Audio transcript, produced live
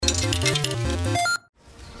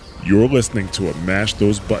You're listening to a Mash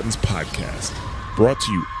Those Buttons podcast, brought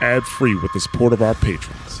to you ad-free with the support of our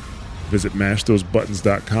patrons. Visit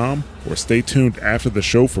mashthosebuttons.com or stay tuned after the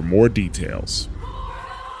show for more details.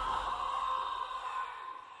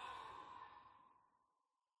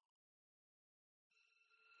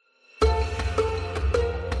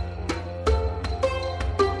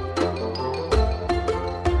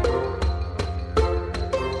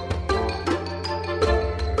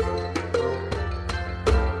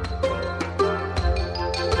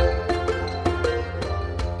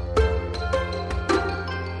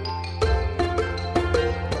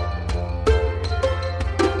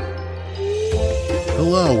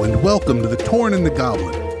 Hello and welcome to the Tauren and the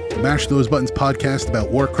Goblin, a Mash Those Buttons podcast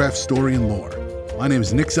about Warcraft story and lore. My name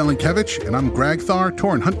is Nick Zelenkevich, and I'm Gragthar,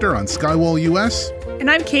 Tauren Hunter on Skywall US.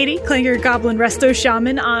 And I'm Katie, Klinger Goblin Resto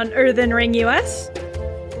Shaman on Earthen Ring US.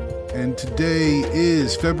 And today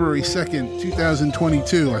is February 2nd,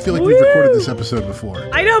 2022. I feel like we've recorded this episode before.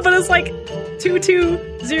 I know, but it's like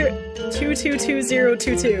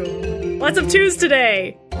 222022. Lots of twos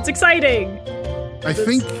today. It's exciting. I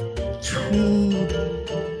think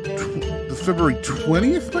February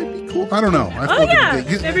 20th might be cool. I don't know.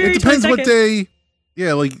 February it depends 22nd. what day.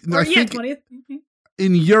 Yeah, like I think 20th.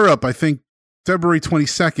 in Europe, I think February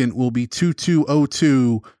 22nd will be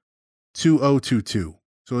 2202-2022.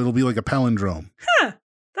 So it'll be like a palindrome. Huh,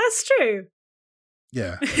 that's true.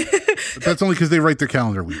 Yeah. But that's only because they write their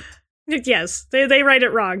calendar weird. Yes, they write it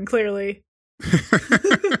wrong, clearly.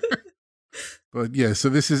 But yeah, so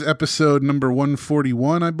this is episode number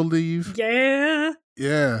 141, I believe. Yeah.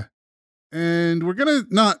 Yeah. And we're going to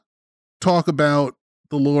not talk about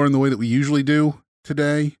the lore in the way that we usually do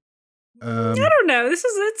today. I don't know.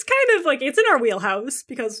 It's kind of like, it's in our wheelhouse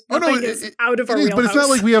because nothing is out of our wheelhouse. But it's not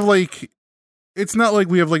like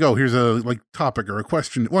we have oh, here's a like topic or a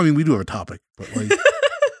question. Well, I mean, we do have a topic, but like,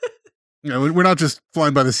 you know, we're not just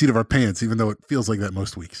flying by the seat of our pants, even though it feels like that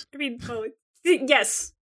most weeks. I mean,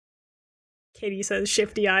 yes. Katie says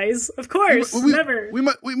shifty eyes. Of course, never. We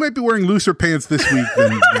might be wearing looser pants this week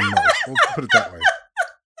than most. We'll put it that way.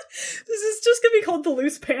 This is just going to be called the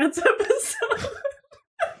loose pants episode.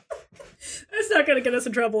 That's not going to get us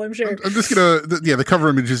in trouble, I'm sure. I'm just going to, the cover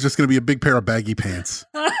image is just going to be a big pair of baggy pants.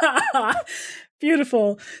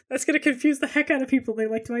 Beautiful. That's going to confuse the heck out of people. They're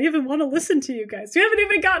like, do I even want to listen to you guys? We haven't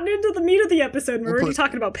even gotten into the meat of the episode, and we're already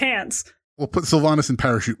talking about pants. We'll put Sylvanas in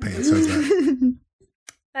parachute pants. How's that?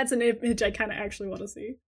 That's an image I kind of actually want to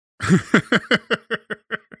see.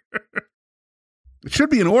 It should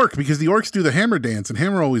be an orc because the orcs do the hammer dance, and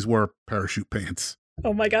Hammer always wore parachute pants.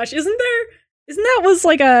 Oh my gosh, isn't that was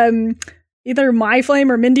like either My Flame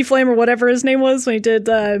or Mindy Flame or whatever his name was when he did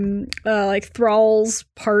like Thrall's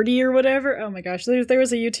party or whatever. Oh my gosh, there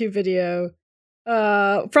was a YouTube video it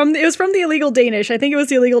was from the Illegal Danish. I think it was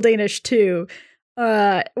the Illegal Danish too.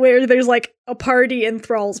 Where there's like a party in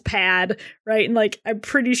Thrall's pad, right? And like, I'm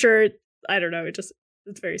pretty sure, I don't know, it's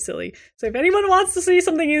very silly. So if anyone wants to see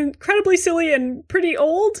something incredibly silly and pretty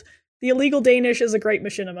old, the Illegal Danish is a great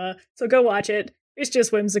machinima. So go watch it. It's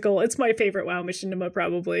just whimsical. It's my favorite WoW machinima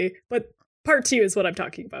probably. But part 2 is what I'm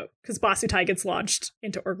talking about. Because Basutai gets launched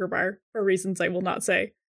into Orgrimmar for reasons I will not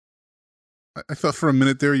say. I thought for a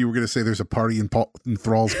minute there you were going to say there's a party in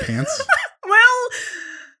Thrall's pants. Well,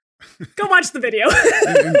 go watch the video.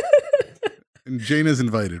 and Jaina's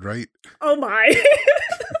invited, right? Oh my.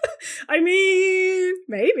 I mean,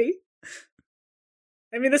 maybe.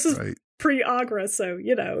 I mean, this is pre-Agra, so,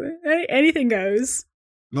 you know, anything goes.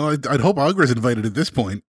 No, I'd hope Agra's invited at this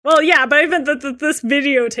point. Well, yeah, but I meant that this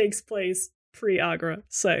video takes place pre-Agra,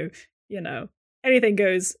 so, you know, anything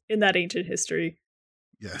goes in that ancient history.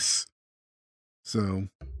 Yes. So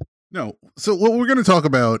what we're going to talk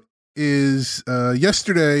about is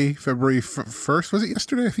yesterday, February 1st. Was it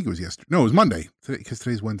yesterday? I think it was yesterday. No, it was Monday, because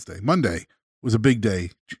today's Wednesday. Monday was a big day,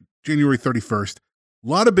 January 31st. A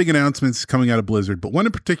lot of big announcements coming out of Blizzard, but one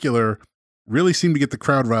in particular really seemed to get the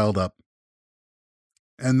crowd riled up.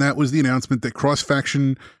 And that was the announcement that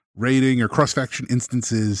cross-faction raiding or cross-faction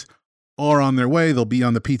instances are on their way. They'll be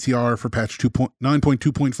on the PTR for patch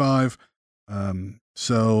 9.2.5.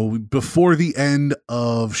 So before the end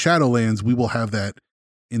of Shadowlands, we will have that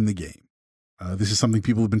in the game. This is something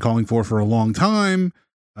people have been calling for a long time.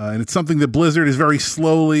 And it's something that Blizzard has very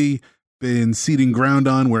slowly been ceding ground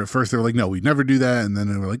on, where at first they were like, no, we'd never do that. And then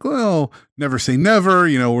they were like, well, never say never,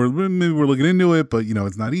 you know, maybe we're looking into it, but you know,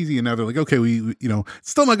 it's not easy. And now they're like, okay, we you know,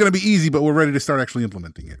 it's still not going to be easy, but we're ready to start actually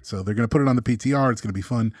implementing it. So they're going to put it on the PTR. It's going to be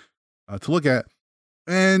fun to look at.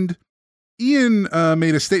 And Ian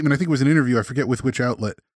made a statement, I think it was an interview, I forget with which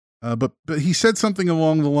outlet, but he said something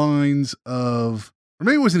along the lines of, or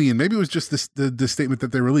maybe it wasn't Ian. Maybe it was just the statement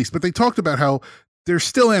that they released. But they talked about how there's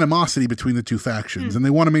still animosity between the two factions, and they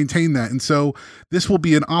want to maintain that. And so this will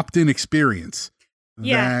be an opt-in experience.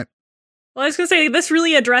 Yeah. Well, I was going to say, this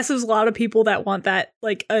really addresses a lot of people that want that,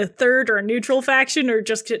 like, a third or a neutral faction, or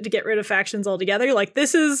just to get rid of factions altogether. Like,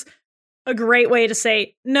 this is a great way to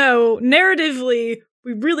say, no, narratively,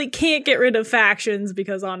 we really can't get rid of factions,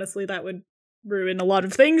 because honestly, that would ruin a lot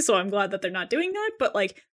of things, so I'm glad that they're not doing that. But,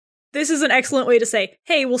 like, this is an excellent way to say,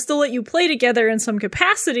 hey, we'll still let you play together in some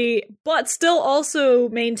capacity, but still also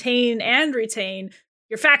maintain and retain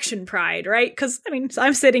your faction pride, right? Because, I mean,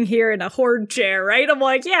 I'm sitting here in a Horde chair, right? I'm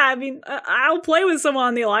like, yeah, I mean, I'll play with someone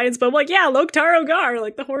on the Alliance, but I'm like, yeah, Loktar Ogar,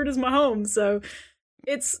 like, the Horde is my home. So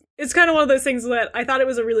it's kind of one of those things that I thought it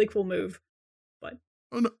was a really cool move. But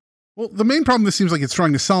well, the main problem this seems like it's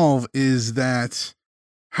trying to solve is that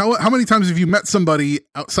how many times have you met somebody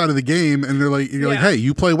outside of the game and they're like, you're like, hey,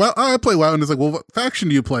 you play WoW? Oh, I play WoW. And it's like, well, what faction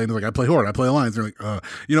do you play? And they're like, I play Horde, I play Alliance. And they're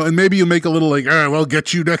like, and maybe you make a little like, well,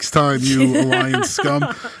 get you next time, you Alliance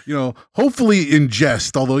scum. Hopefully in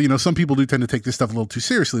jest, although, some people do tend to take this stuff a little too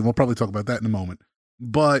seriously. And we'll probably talk about that in a moment.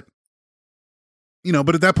 But,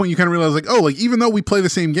 but at that point you kind of realize like, oh, like even though we play the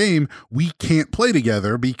same game, we can't play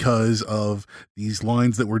together because of these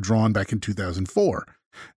lines that were drawn back in 2004.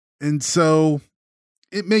 And so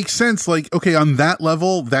it makes sense, like, okay, on that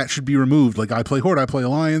level, that should be removed. Like, I play Horde, I play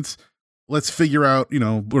Alliance. Let's figure out,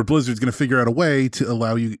 or Blizzard's going to figure out a way to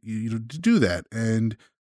allow you to do that. And,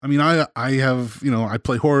 I mean, I have, I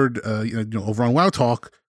play Horde, over on WoW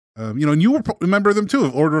Talk, and you were a member of them too,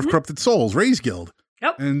 of Order of Corrupted Souls, Ray's Guild.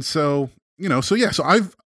 Yep. And so, so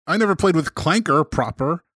I never played with Clanker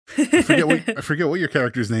proper. I forget what your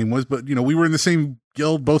character's name was, but, we were in the same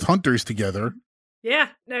guild, both hunters together. Yeah,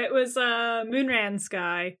 no, it was Moonran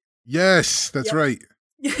Sky. Yes, that's right.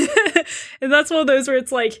 And that's one of those where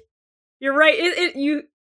it's like, you're right.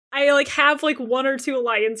 I like have like one or two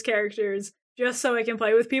Alliance characters just so I can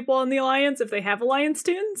play with people on the Alliance if they have Alliance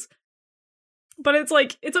tunes. But it's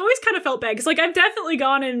like, it's always kind of felt bad because like I've definitely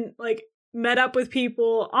gone and like met up with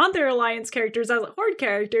people on their Alliance characters as a Horde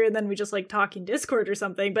character, and then we just like talk in Discord or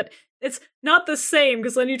something, but it's not the same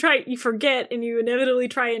because when you forget and you inevitably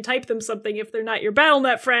try and type them something, if they're not your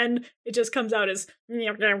BattleNet friend, it just comes out as and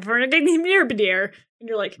you're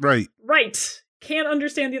like, right, can't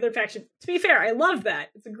understand the other faction. To be fair, I love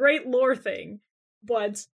that. It's a great lore thing,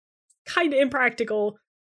 but kind of impractical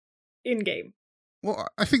in-game. Well,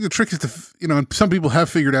 I think the trick is to, some people have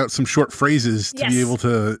figured out some short phrases to be able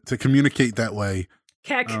to communicate that way.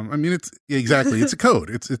 Heck. I mean, exactly. It's a code.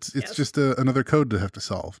 It's just another code to have to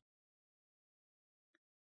solve.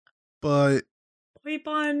 But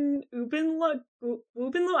Weipon Ubinlo,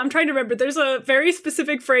 I'm trying to remember. There's a very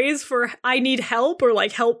specific phrase for I need help or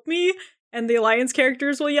like help me, and the Alliance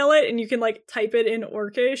characters will yell it, and you can like type it in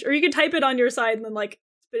Orcish, or you can type it on your side and then like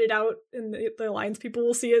spit it out, and the Alliance people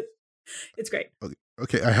will see it. It's great.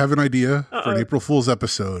 Okay, I have an idea for an April Fool's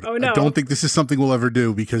episode. Oh, no. I don't think this is something we'll ever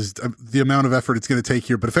do because the amount of effort it's going to take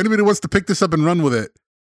here. But if anybody wants to pick this up and run with it,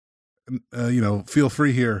 feel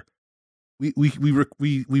free here.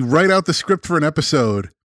 We write out the script for an episode.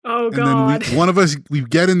 Oh, God. And then one of us, we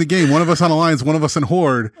get in the game, one of us on Alliance, one of us on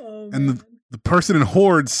Horde, and the person in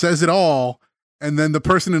Horde says it all, and then the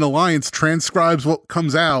person in Alliance transcribes what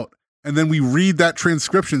comes out. And then we read that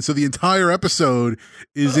transcription, so the entire episode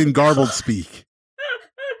is in garbled speak.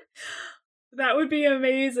 That would be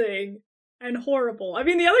amazing and horrible. I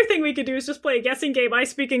mean, the other thing we could do is just play a guessing game. I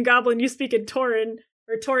speak in Goblin, you speak in Tauren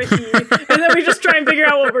or Toriki, and then we just try and figure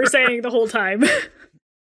out what we're saying the whole time. I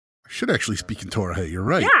should actually speak in Torah. You're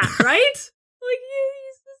right. Yeah, right?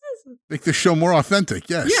 Make this show more authentic.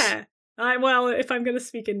 Yes. Yeah. Well, if I'm going to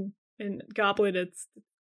speak in Goblin, it's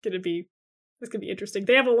going to be interesting.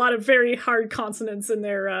 They have a lot of very hard consonants in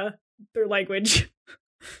their language.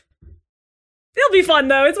 It'll be fun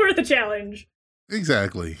though. It's worth a challenge.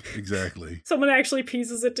 Exactly. Someone actually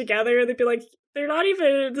pieces it together and they'd be like,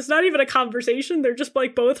 it's not even a conversation. They're just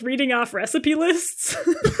like both reading off recipe lists.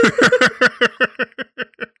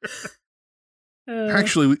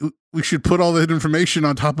 Actually, we should put all that information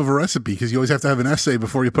on top of a recipe because you always have to have an essay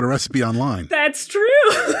before you put a recipe online. That's true.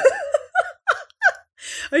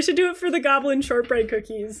 I should do it for the Goblin shortbread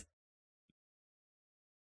cookies.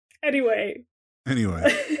 Anyway.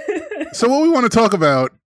 So what we want to talk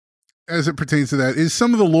about as it pertains to that is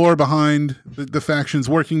some of the lore behind the factions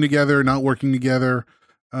working together, not working together.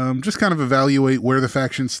 Just kind of evaluate where the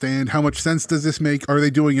factions stand. How much sense does this make? Are they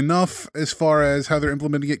doing enough as far as how they're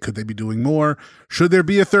implementing it? Could they be doing more? Should there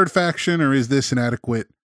be a third faction, or is this an adequate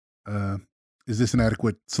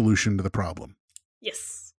solution to the problem?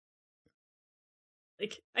 Yes.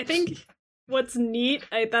 Like, I think what's neat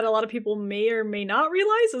that a lot of people may or may not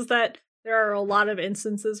realize is that there are a lot of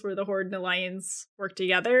instances where the Horde and Alliance work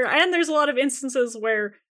together, and there's a lot of instances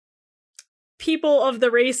where people of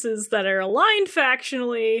the races that are aligned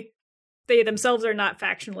factionally, they themselves are not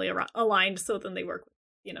factionally aligned, so then they work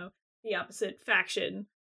with, the opposite faction.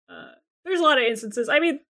 There's a lot of instances. I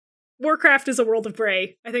mean, Warcraft is a world of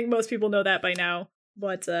gray. I think most people know that by now.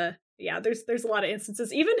 But yeah, there's a lot of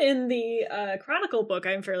instances. Even in the Chronicle book,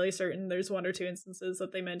 I'm fairly certain there's one or two instances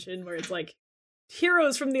that they mention where it's like,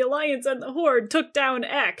 heroes from the Alliance and the Horde took down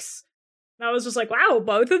X. And I was just like, wow,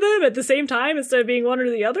 both of them at the same time instead of being one or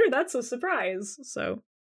the other? That's a surprise. So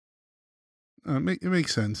it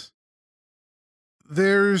makes sense.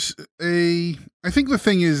 I think the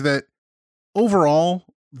thing is that overall,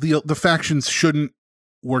 the factions shouldn't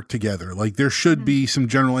work together. Like, there should be some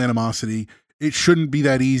general animosity. It shouldn't be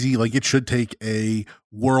that easy. Like, it should take a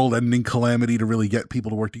world-ending calamity to really get people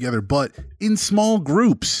to work together. But in small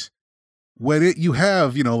groups, when you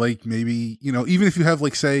have, like maybe, even if you have,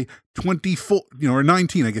 like, say 24, or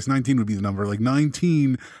 19, I guess 19 would be the number, like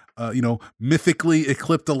 19, mythically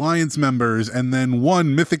equipped Alliance members and then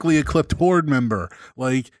one mythically equipped Horde member,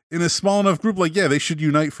 like in a small enough group, like, yeah, they should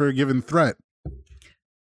unite for a given threat.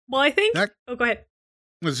 Well, I think, go ahead.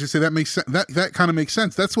 I was just say that makes sense. That kind of makes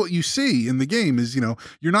sense. That's what you see in the game is,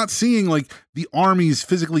 you're not seeing like the armies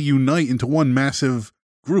physically unite into one massive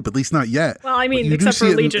group, at least not yet. Well, I mean, except for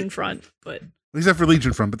Legion Front, but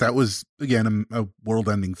that was again a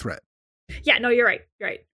world-ending threat. Yeah, no, you're right.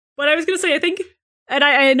 But I was going to say, I think, and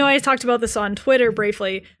I know I talked about this on Twitter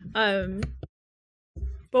briefly, but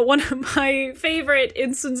one of my favorite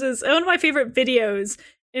instances, one of my favorite videos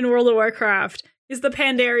in World of Warcraft is the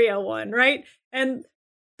Pandaria one, right? And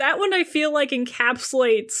that one I feel like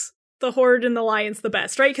encapsulates the Horde and the Alliance the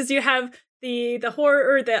best, right? Because you have the Horde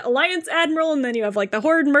or the Alliance Admiral, and then you have like the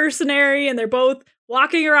Horde mercenary, and they're both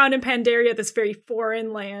walking around in Pandaria, this very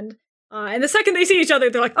foreign land. And the second they see each other,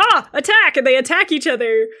 they're like, attack! And they attack each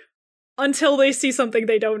other until they see something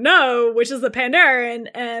they don't know, which is the Pandaren.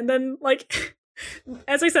 And then, like,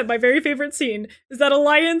 as I said, my very favorite scene is that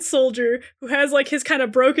Alliance soldier who has like his kind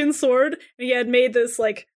of broken sword, and he had made this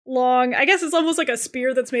like long, I guess it's almost like a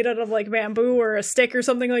spear that's made out of like bamboo or a stick or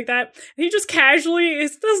something like that. And he just casually,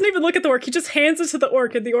 doesn't even look at the orc, he just hands it to the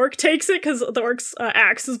orc, and the orc takes it because the orc's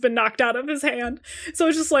axe has been knocked out of his hand. So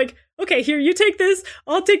it's just like, okay, here, you take this,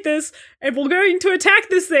 I'll take this, and we're going to attack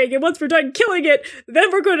this thing, and once we're done killing it,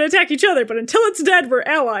 then we're going to attack each other, but until it's dead, we're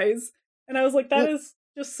allies. And I was like, that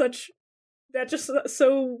just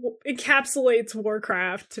so encapsulates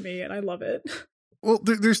Warcraft to me, and I love it. Well,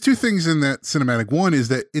 there's two things in that cinematic. One is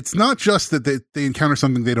that it's not just that they encounter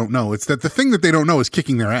something they don't know. It's that the thing that they don't know is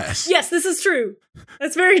kicking their ass. Yes, this is true.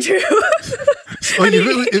 That's very true. Like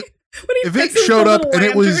if it showed up and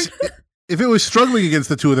if it was struggling against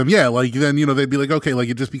the two of them, yeah, like then, they'd be like, okay, like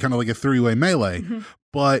it'd just be kind of like a three-way melee. Mm-hmm.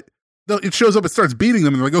 But it shows up, it starts beating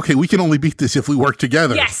them, and they're like, okay, we can only beat this if we work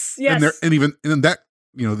together. Yes. And that,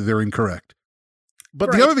 they're incorrect.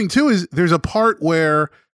 But the other thing too is there's a part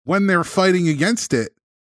where when they're fighting against it,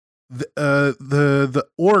 the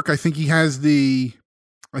orc, he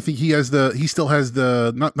still has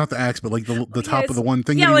the not the axe, but like the top of the one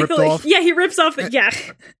thing that he ripped off. Yeah, he rips off it's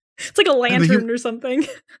like a lantern or something.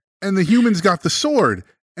 And the humans got the sword,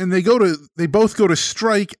 and they both go to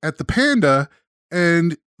strike at the panda,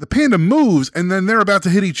 and the panda moves, and then they're about to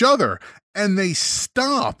hit each other, and they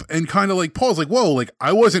stop and kind of like pause, like, whoa, like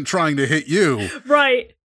I wasn't trying to hit you.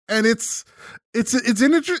 Right. And it's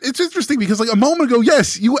interesting because like a moment ago,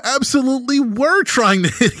 yes, you absolutely were trying to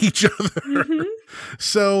hit each other. Mm-hmm.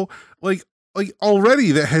 So like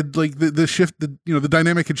already that had like the shift, the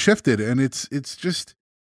dynamic had shifted, and it's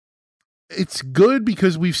good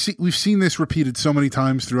because we've seen this repeated so many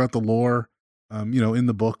times throughout the lore, in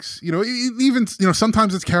the books, even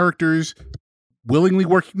sometimes it's characters willingly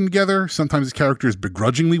working together, sometimes it's characters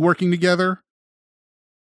begrudgingly working together,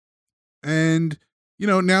 and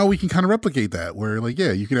now we can kind of replicate that where like,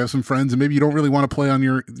 yeah, you can have some friends and maybe you don't really want to play on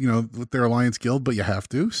your, with their Alliance guild, but you have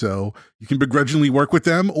to. So you can begrudgingly work with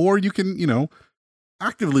them, or you can,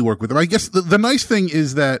 actively work with them. I guess the nice thing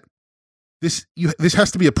is that this has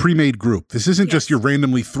to be a pre-made group. This isn't just your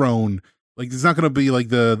randomly thrown, like it's not going to be like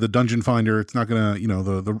the Dungeon Finder. It's not going to,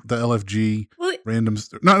 the LFG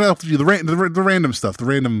randoms, not LFG, the random stuff, the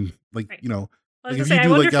random, like, right. Like if you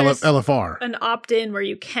do like LFR. An opt-in where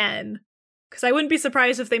you can. Because I wouldn't be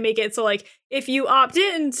surprised if they make it so, like, if you opt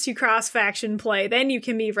in to cross-faction play, then you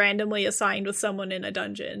can be randomly assigned with someone in a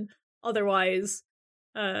dungeon. Otherwise,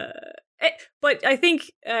 but I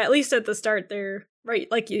think, at least at the start, they're, right,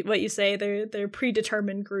 like what you say, they're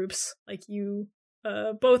predetermined groups. Like, you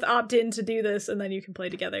both opt in to do this, and then you can play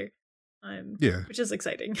together. Yeah. Which is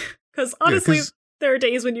exciting. Because honestly, there are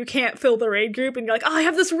days when you can't fill the raid group, and you're like, oh, I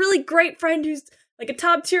have this really great friend who's like a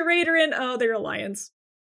top tier raider, and oh, they're Alliance.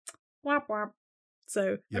 Womp womp.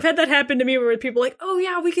 So I've had that happen to me where people are like, oh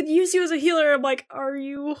yeah, we could use you as a healer. I'm like, are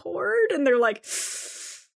you Horde? And they're like,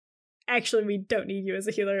 actually, we don't need you as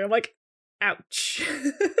a healer. I'm like, ouch.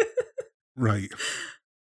 Right.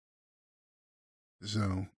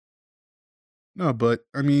 So, no, but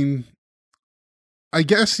I mean, I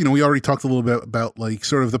guess, we already talked a little bit about like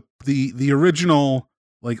sort of the original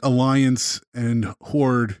like Alliance and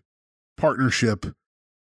Horde partnership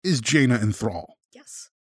is Jaina and Thrall. Yes.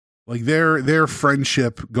 Like their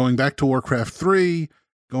friendship going back to Warcraft 3,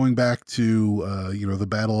 going back to the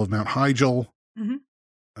Battle of Mount Hyjal.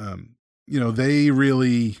 Mm-hmm. They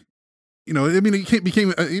really, it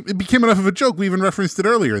became enough of a joke. We even referenced it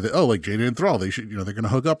earlier that like Jaina and Thrall, they should, they're going to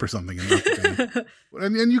hook up or something.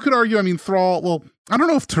 And you could argue, I mean, Thrall. Well, I don't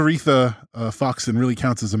know if Taretha Foxton really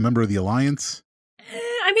counts as a member of the Alliance.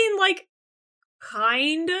 I mean, like,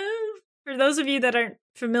 kind of. For those of you that aren't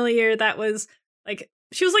familiar, that was like,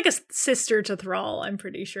 she was like a sister to Thrall, I'm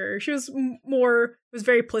pretty sure. She was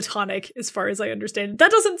very platonic as far as I understand.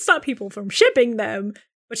 That doesn't stop people from shipping them,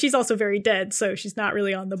 but she's also very dead, so she's not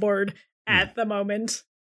really on the board at the moment.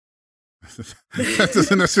 That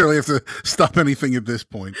doesn't necessarily have to stop anything at this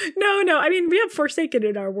point. No. I mean, we have Forsaken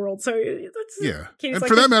in our world, so that's and like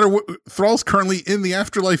for that matter, Thrall's currently in the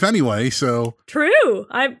afterlife anyway, so true.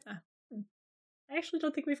 I actually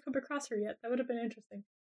don't think we've come across her yet. That would have been interesting.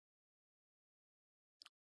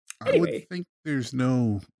 Anyway. I would think there's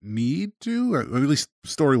no need to, or at least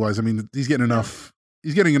story-wise. I mean, he's getting enough.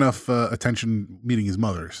 He's getting enough attention meeting his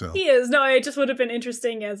mother. So he is. No, it just would have been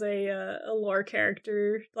interesting as a lore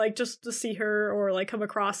character, like just to see her or like come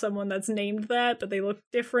across someone that's named that, but they look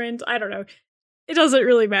different. I don't know. It doesn't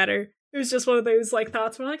really matter. It was just one of those like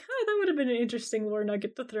thoughts where like, that would have been an interesting lore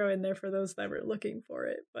nugget to throw in there for those that were looking for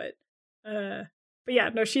it. But yeah,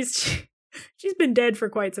 no, she's been dead for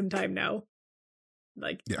quite some time now.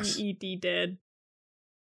 Like, yes. ED dead.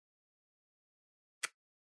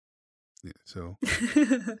 Yeah, so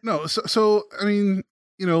no, so I mean,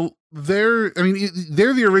 they're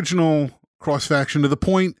the original cross faction to the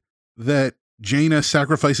point that Jaina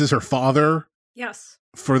sacrifices her father. Yes.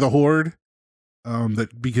 For the Horde.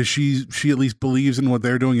 That because she at least believes in what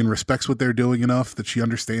they're doing and respects what they're doing enough that she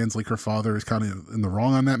understands like her father is kind of in the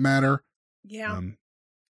wrong on that matter. Yeah.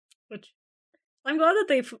 Which I'm glad that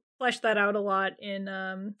they fleshed that out a lot in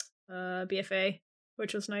BFA,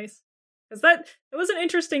 which was nice. Because that was an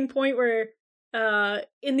interesting point where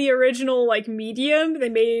in the original like medium, they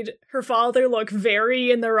made her father look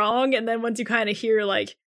very in the wrong, and then once you kind of hear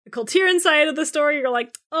like the Kultiran side of the story, you're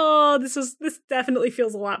like, oh, this definitely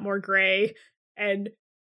feels a lot more gray and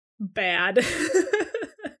bad.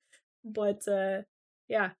 But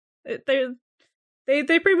yeah,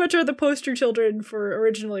 they pretty much are the poster children for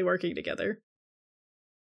originally working together.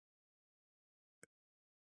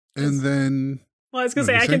 And then, well, I was gonna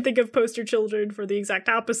say I can think of poster children for the exact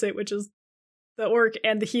opposite, which is the orc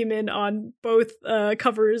and the human on both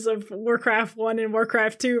covers of Warcraft 1 and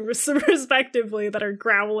Warcraft 2, respectively, that are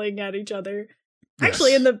growling at each other. Yes.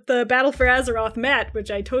 Actually, in the Battle for Azeroth mat,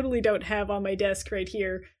 which I totally don't have on my desk right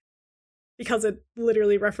here, because it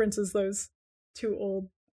literally references those two old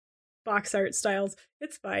box art styles.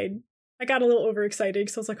 It's fine. I got a little overexcited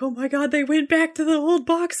because I was like, oh my god, they went back to the old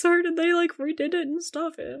box art and they like redid it and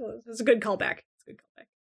stuff. It's a good callback.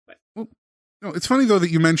 But. Well, no, it's funny though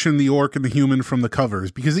that you mentioned the orc and the human from the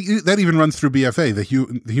covers, because that even runs through BFA, the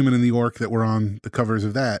human and the orc that were on the covers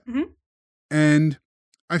of that. Mm-hmm. And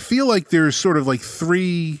I feel like there's sort of like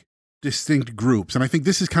three distinct groups, and I think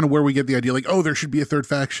this is kind of where we get the idea like, oh, there should be a third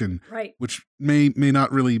faction, right? Which may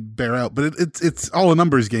not really bear out, but it's all a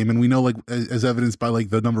numbers game, and we know like as evidenced by like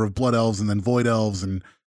the number of blood elves and then void elves and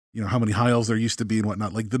how many high elves there used to be and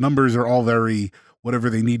whatnot. Like the numbers are all very whatever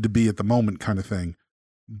they need to be at the moment kind of thing.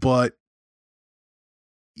 But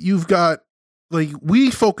you've got like we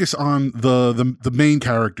focus on the main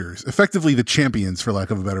characters, effectively the champions, for lack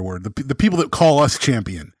of a better word, the people that call us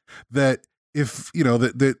champion. That if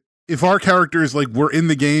that if our characters like were in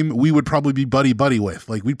the game, we would probably be buddy with.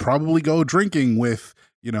 Like we'd probably go drinking with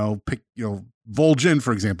Vol'jin,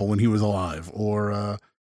 for example, when he was alive, or or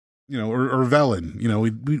Velen.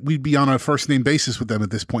 We'd be on a first name basis with them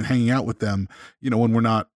at this point, hanging out with them, when we're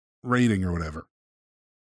not raiding or whatever.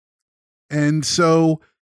 And so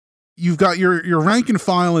you've got your rank and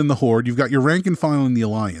file in the Horde, you've got your rank and file in the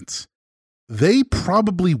Alliance. They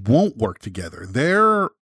probably won't work together. They're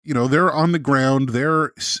on the ground.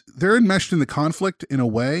 They're enmeshed in the conflict in a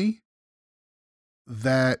way,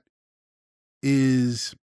 that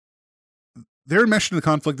is, they're enmeshed in the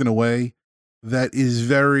conflict in a way that is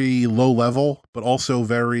very low level, but also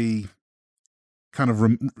very kind of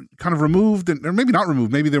removed, or maybe not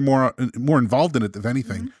removed. Maybe they're more involved in it, if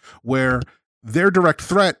anything, where their direct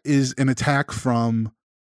threat is an attack from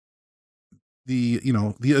the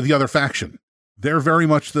other faction. They're very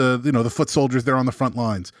much the foot soldiers. They're on the front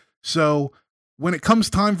lines. So when it comes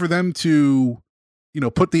time for them to,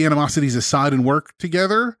 put the animosities aside and work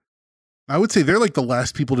together, I would say they're like the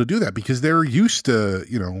last people to do that, because they're used to,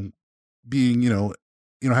 being,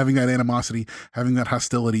 having that animosity, having that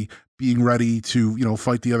hostility, being ready to,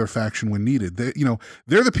 fight the other faction when needed.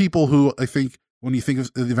 They're the people who, I think, when you think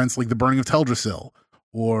of events like the burning of Teldrassil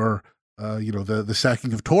or, the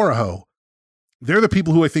sacking of Toraho, they're the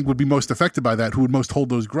people who I think would be most affected by that, who would most hold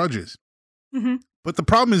those grudges. Mm-hmm. But the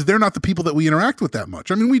problem is they're not the people that we interact with that much.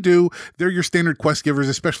 I mean, we do. They're your standard quest givers,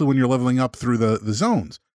 especially when you're leveling up through the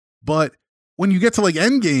zones. But when you get to like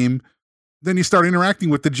endgame, then you start interacting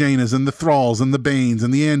with the Jaina's and the Thralls and the Banes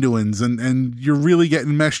and the Anduins, and you're really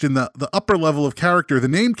getting meshed in the upper level of character, the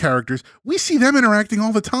named characters. We see them interacting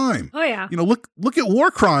all the time. Oh, yeah. Look at War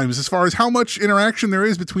Crimes as far as how much interaction there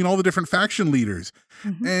is between all the different faction leaders.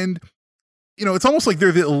 Mm-hmm. And, it's almost like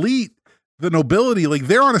they're the elite, the nobility, like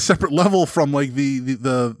they're on a separate level from like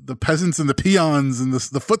the peasants and the peons and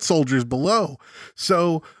the foot soldiers below.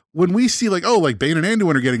 So when we see like, Bane and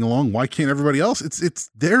Anduin are getting along, why can't everybody else?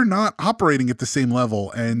 It's they're not operating at the same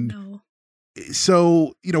level. And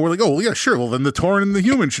so, we're like, oh, yeah, sure. Well, then the Tauren and the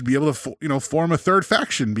human should be able to, form a third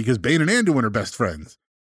faction because Bane and Anduin are best friends.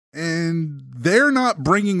 And they're not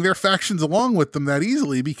bringing their factions along with them that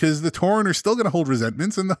easily, because the Tauren are still going to hold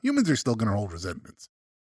resentments and the humans are still going to hold resentments.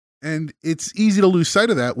 And it's easy to lose sight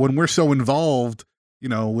of that when we're so involved,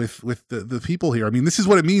 with the people here. I mean, this is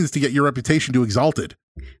what it means to get your reputation to exalted.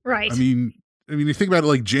 Right. I mean, you think about it,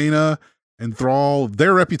 like Jaina and Thrall,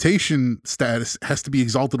 their reputation status has to be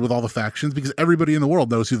exalted with all the factions because everybody in the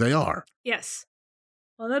world knows who they are. Yes.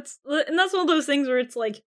 Well, that's one of those things where it's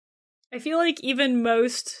like, I feel like even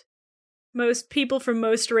most people from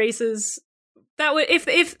most races that would,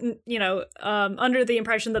 if under the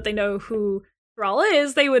impression that they know who Thrall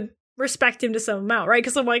is, they would respect him to some amount, right?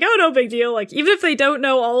 Because I'm like, oh, no big deal. Like, even if they don't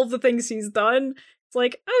know all of the things he's done, it's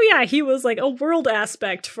like, oh yeah, he was like a world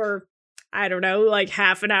aspect for, I don't know, like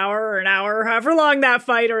half an hour or an hour, however long that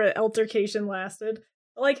fight or altercation lasted.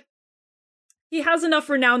 Like, he has enough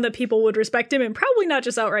renown that people would respect him and probably not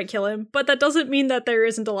just outright kill him, but that doesn't mean that there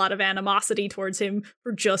isn't a lot of animosity towards him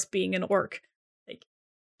for just being an orc. Like,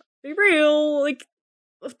 be real, like,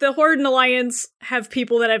 the Horde and Alliance have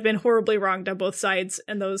people that have been horribly wronged on both sides,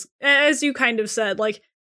 and those, as you kind of said, like,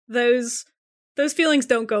 those feelings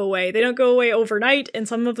don't go away. They don't go away overnight, and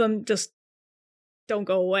some of them just don't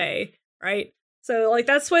go away, right? So, like,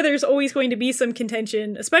 that's why there's always going to be some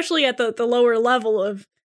contention, especially at the lower level of,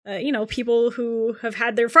 people who have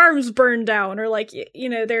had their farms burned down, or like,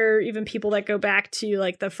 there are even people that go back to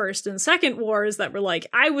like the first and second wars that were like,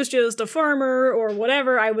 I was just a farmer or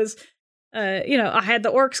whatever. I was, I had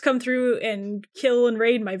the orcs come through and kill and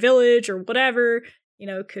raid my village or whatever.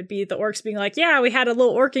 Could be the orcs being like, yeah, we had a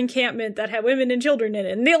little orc encampment that had women and children in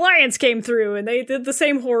it, and the Alliance came through and they did the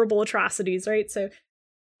same horrible atrocities, right? So,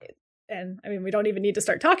 and I mean, we don't even need to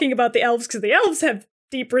start talking about the elves, because the elves have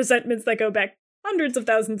deep resentments that go back hundreds of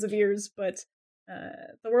thousands of years, but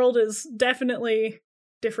the world is definitely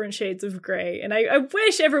different shades of gray, and I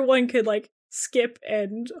wish everyone could like skip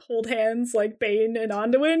and hold hands like Bane and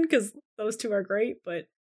Anduin, because those two are great, but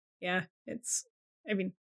yeah, go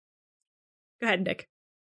ahead, Nick.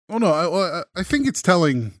 Oh no, I think it's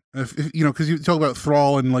telling, if because you talk about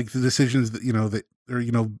Thrall and like the decisions that that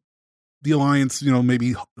are the Alliance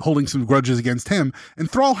maybe holding some grudges against him, and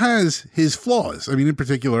Thrall has his flaws. I mean, in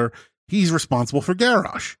particular, he's responsible for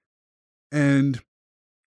Garrosh. And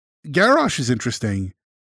Garrosh is interesting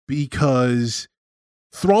because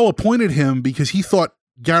Thrall appointed him because he thought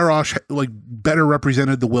Garrosh like better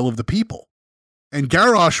represented the will of the people. And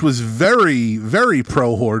Garrosh was very, very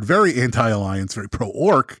pro-Horde, very anti-Alliance, very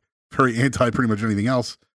pro-Orc, very anti pretty much anything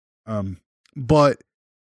else. But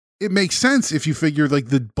it makes sense if you figure like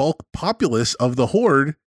the bulk populace of the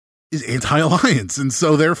Horde is anti-Alliance. And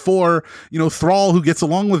so therefore, Thrall, who gets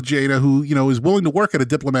along with Jaina, who, is willing to work at a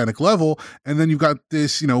diplomatic level. And then you've got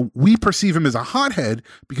this, we perceive him as a hothead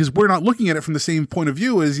because we're not looking at it from the same point of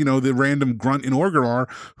view as, the random grunt in Orgrimmar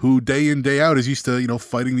who day in, day out is used to,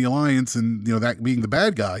 fighting the Alliance and, that being the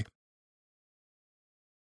bad guy.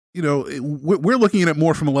 We're looking at it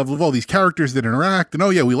more from a level of all these characters that interact. And, oh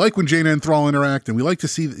yeah, we like when Jaina and Thrall interact, and we like to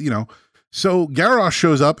see, So Garrosh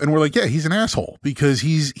shows up and we're like, yeah, he's an asshole because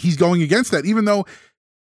he's going against that, even though,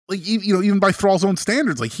 like, even by Thrall's own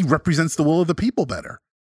standards, like, he represents the will of the people better.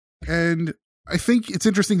 And I think it's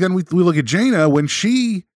interesting then we look at Jaina when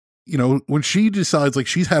she decides, like,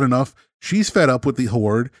 she's had enough, she's fed up with the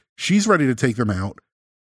Horde, she's ready to take them out.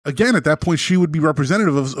 Again, at that point, she would be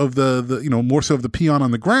representative of the more so of the peon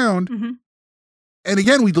on the ground. Mm-hmm. And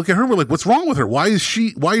again, we look at her, we're like, what's wrong with her? Why is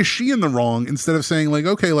she in the wrong? Instead of saying, like,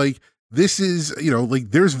 okay, like, this is,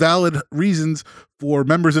 like, there's valid reasons for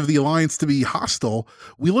members of the Alliance to be hostile.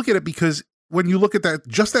 We look at it because when you look at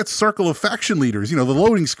that circle of faction leaders, the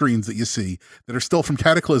loading screens that you see that are still from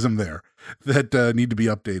Cataclysm there that need to be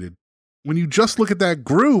updated. When you just look at that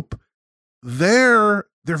group, they're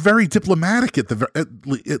very diplomatic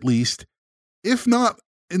at least, if not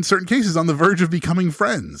in certain cases on the verge of becoming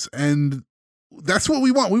friends. And that's what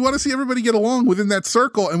we want. We want to see everybody get along within that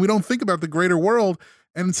circle, and we don't think about the greater world.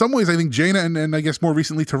 And in some ways, I think Jaina and I guess more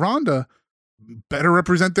recently Tyrande better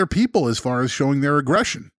represent their people as far as showing their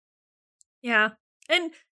aggression. Yeah.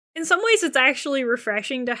 And in some ways, it's actually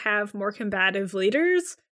refreshing to have more combative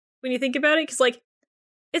leaders when you think about it, because, like,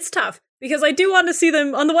 it's tough. Because I do want to see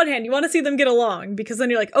them, on the one hand, you want to see them get along, because then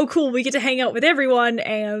you're like, oh, cool, we get to hang out with everyone,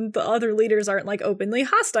 and the other leaders aren't, like, openly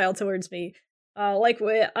hostile towards me.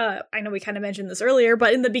 I know we kind of mentioned this earlier,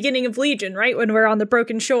 but in the beginning of Legion, right, when we're on the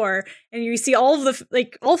Broken Shore, and you see all of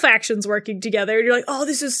all factions working together, and you're like, oh,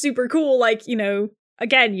 this is super cool, like,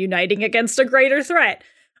 again, uniting against a greater threat.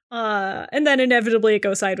 And then inevitably it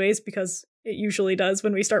goes sideways, because it usually does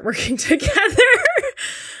when we start working together.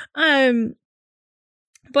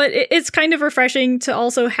 But it's kind of refreshing to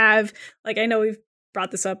also have, like, I know we've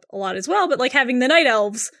brought this up a lot as well, but, like, having the Night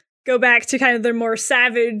Elves go back to kind of their more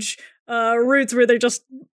savage roots, where they're just,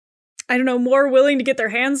 I don't know, more willing to get their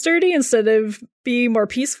hands dirty instead of being more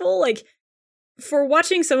peaceful. Like, for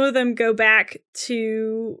watching some of them go back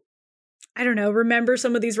to, I don't know, remember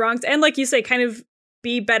some of these wrongs, and, like you say, kind of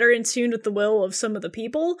be better in tune with the will of some of the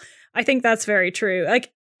people, I think that's very true.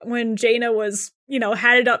 Like, when Jaina was,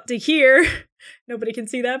 had it up to here, nobody can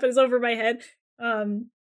see that, but it's over my head,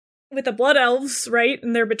 with the Blood Elves, right,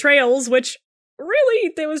 and their betrayals, which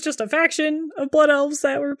really, there was just a faction of Blood Elves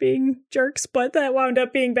that were being jerks, but that wound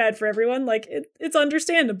up being bad for everyone. Like, it's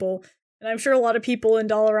understandable. And I'm sure a lot of people in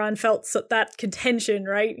Dalaran felt that contention,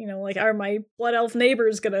 right? Like, are my Blood Elf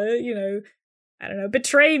neighbors gonna, I don't know,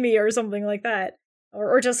 betray me or something like that?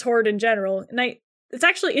 Or just Horde in general. And it's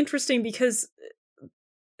actually interesting because,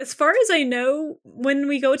 as far as I know, when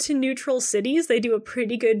we go to neutral cities, they do a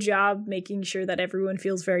pretty good job making sure that everyone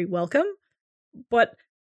feels very welcome. But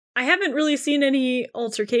I haven't really seen any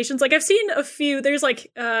altercations. Like, I've seen a few. There's, like,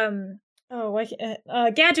 Gadget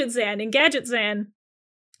Zan. In Gadget Zan,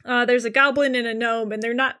 there's a goblin and a gnome, and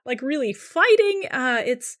they're not, like, really fighting.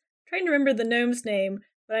 It's I'm trying to remember the gnome's name,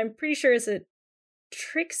 but I'm pretty sure it's a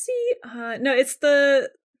Trixie? No, it's the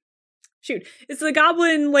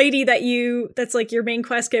goblin lady that's, like, your main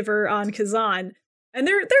quest giver on Kazan. And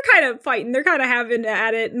they're kind of fighting. They're kind of having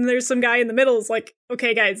at it. And there's some guy in the middle who's like,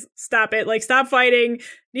 okay, guys, stop it. Like, stop fighting.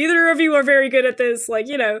 Neither of you are very good at this. Like,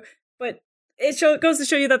 but it goes to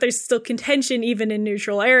show you that there's still contention even in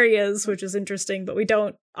neutral areas, which is interesting. But we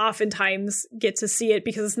don't oftentimes get to see it,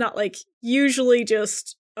 because it's not, like, usually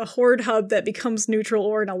just a Horde hub that becomes neutral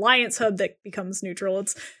or an Alliance hub that becomes neutral.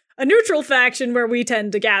 It's a neutral faction where we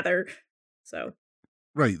tend to gather. So,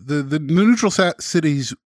 right. The neutral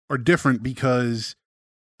cities are different because,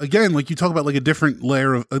 again, like, you talk about, like, a different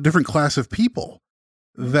class of people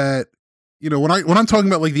that, when I'm talking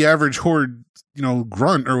about, like, the average Horde,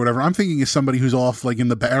 grunt or whatever, I'm thinking of somebody who's off, like, in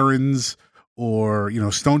the Barrens or,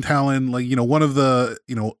 Stone Talon, like, one of the,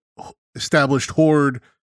 established Horde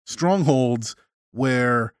strongholds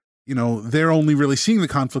where, they're only really seeing the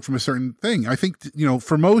conflict from a certain thing. I think,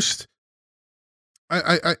 for most,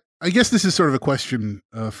 I guess this is sort of a question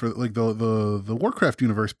for, like, the Warcraft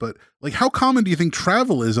universe, but, like, how common do you think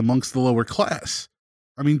travel is amongst the lower class?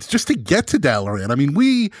 I mean, just to get to Dalaran. I mean,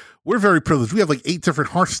 we're very privileged. We have, like, 8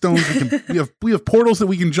 different Hearthstones. We have portals that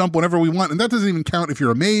we can jump whenever we want, and that doesn't even count if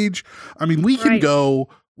you're a mage. I mean, we can go.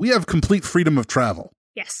 We have complete freedom of travel.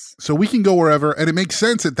 Yes. So we can go wherever, and it makes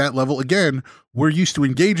sense at that level. Again, we're used to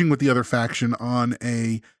engaging with the other faction on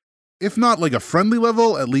a, if not like a friendly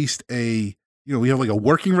level, at least a, we have, like, a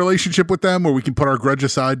working relationship with them where we can put our grudge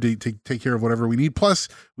aside to take care of whatever we need. Plus,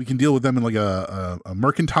 we can deal with them in, like, a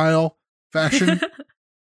mercantile fashion.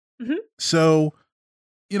 Mm-hmm. So,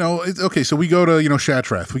 it's okay. So we go to,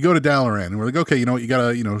 Shatrath, we go to Dalaran, and we're like, okay, you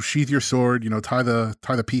gotta, sheath your sword, tie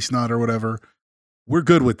the peace knot or whatever. We're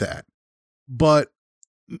good with that. But,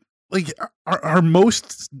 like, are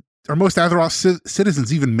most Azeroth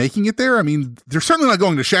citizens even making it there? I mean, they're certainly not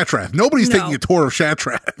going to Shatrath. Nobody's taking a tour of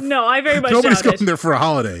Shatrath. No, I very much Nobody's doubt going there for a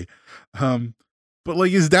holiday. But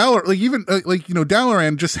like, is Dalaran, like, even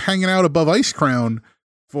Dalaran just hanging out above Icecrown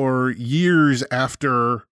for years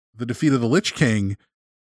after the defeat of the Lich King?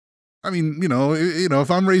 I mean,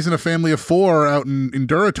 if I'm raising a family of 4 out in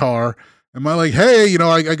Durotar, am I like, hey,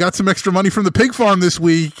 I got some extra money from the pig farm this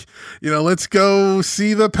week. Let's go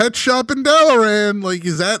see the pet shop in Dalaran. Like,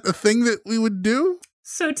 is that a thing that we would do?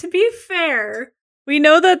 So to be fair, we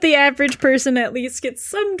know that the average person at least gets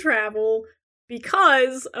some travel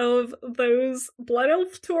because of those Blood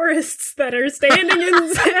Elf tourists that are standing in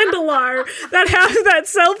Zandalar that have that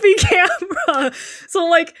selfie camera. So,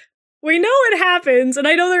 like, we know it happens, and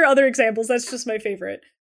I know there are other examples, that's just my favorite.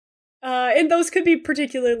 And those could be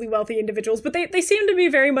particularly wealthy individuals, but they seem to be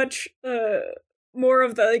very much more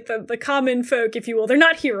of the common folk, if you will. They're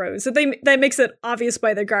not heroes, so that makes it obvious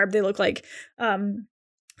by their garb. They look like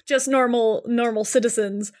just normal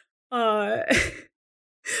citizens.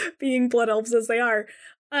 Being blood elves as they are.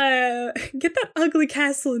 Get that ugly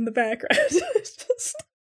castle in the background.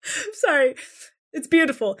 Sorry. It's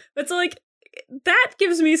beautiful. But so, like, that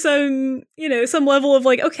gives me some level of,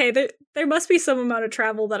 like, okay, there must be some amount of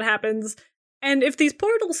travel that happens. And if these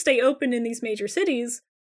portals stay open in these major cities,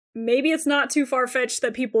 maybe it's not too far-fetched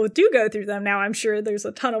that people do go through them. Now, I'm sure there's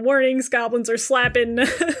a ton of warnings. Goblins are slapping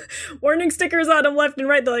warning stickers on them left and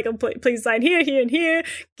right. They're like, please sign here, here, and here.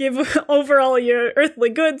 Give over all your earthly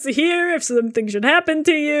goods here if something should happen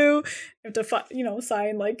to you. You have to,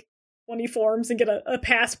 sign, like, 20 forms and get a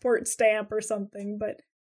passport stamp or something. But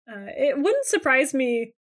it wouldn't surprise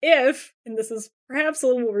me if, and this is perhaps a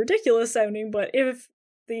little ridiculous sounding, but if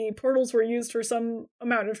the portals were used for some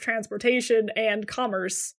amount of transportation and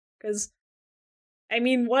commerce. Because, I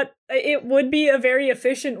mean, it would be a very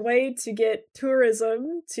efficient way to get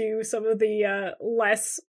tourism to some of the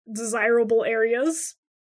less desirable areas.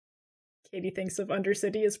 Katie thinks of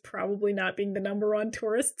Undercity as probably not being the number one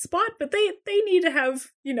tourist spot, but they need to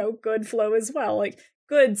have, good flow as well, like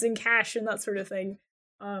goods and cash and that sort of thing.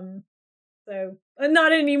 So,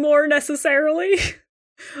 not anymore necessarily,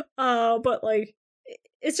 but, like,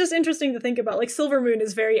 it's just interesting to think about. Like, Silvermoon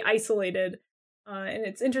is very isolated. And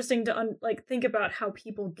it's interesting to think about how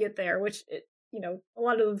people get there, which, a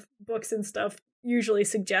lot of books and stuff usually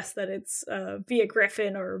suggest that it's via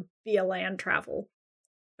Griffin or via land travel,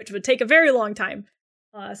 which would take a very long time.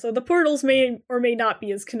 So the portals may or may not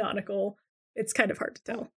be as canonical. It's kind of hard to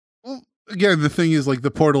tell. Well, again, the thing is, like,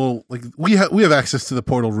 the portal, like, we have access to the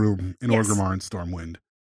portal room in Orgrimmar and Stormwind.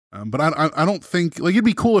 But I don't think, like, it'd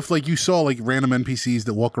be cool if, like, you saw, like, random NPCs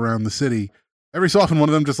that walk around the city. Every so often, one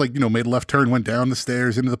of them just, like, made a left turn, went down the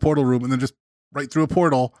stairs into the portal room, and then just right through a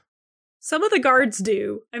portal. Some of the guards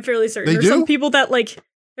do. I'm fairly certain. They There's do? some people that, like,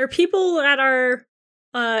 there are people that are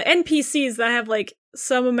NPCs that have, like,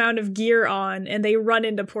 some amount of gear on, and they run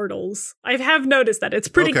into portals. I have noticed that. It's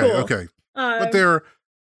pretty cool. Okay. But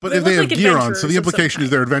if they have like gear on, so the adventurers of implication some is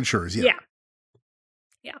they're adventurers. Yeah.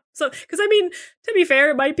 Yeah. So, because, I mean, to be fair,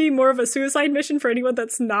 it might be more of a suicide mission for anyone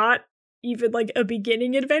that's not even, like, a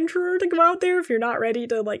beginning adventurer to go out there if you're not ready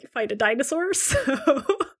to, like, fight a dinosaur. So,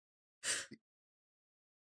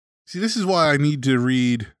 see, this is why I need to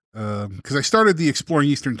read, because I started the Exploring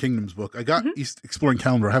Eastern Kingdoms book. I got Exploring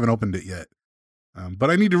Calendar. I haven't opened it yet.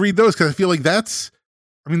 But I need to read those because I feel like those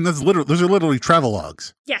are literally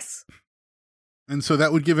travelogues. yes. And so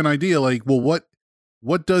that would give an idea, like, well,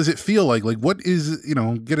 what does it feel like? Like, what is,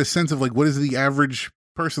 get a sense of, like, what is the average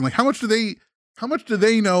person? Like, how much do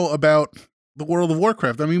they know about the World of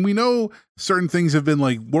Warcraft? I mean, we know certain things have been,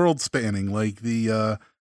 like, world spanning, like the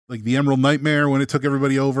Emerald Nightmare when it took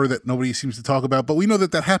everybody over that nobody seems to talk about, but we know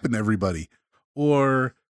that happened to everybody.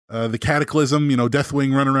 Or the Cataclysm,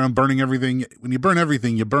 Deathwing run around burning everything. When you burn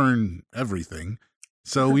everything, you burn everything.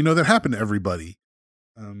 So we know that happened to everybody.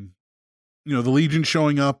 The Legion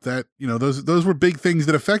showing up, that, those were big things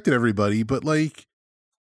that affected everybody, but, like,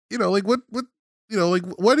 what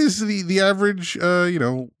is the average,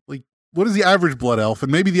 what is the average blood elf?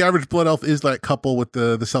 And maybe the average blood elf is that couple with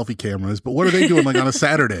the selfie cameras, but what are they doing, like, on a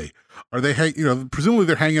Saturday? Are they, presumably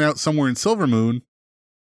they're hanging out somewhere in Silvermoon.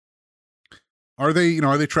 Are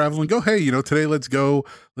they traveling? Go, hey, today let's go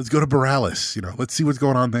to Borealis. Let's see what's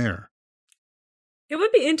going on there. It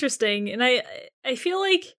would be interesting, and I feel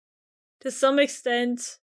like, to some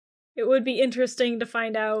extent, it would be interesting to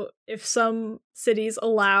find out if some cities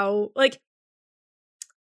allow, like,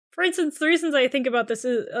 for instance, the reasons I think about this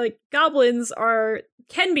is, like, goblins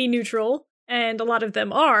can be neutral, and a lot of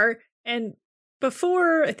them are, and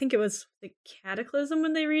before, I think it was the Cataclysm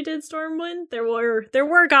when they redid Stormwind, there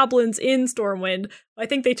were goblins in Stormwind. I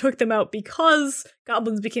think they took them out because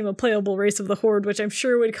goblins became a playable race of the Horde, which I'm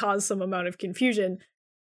sure would cause some amount of confusion.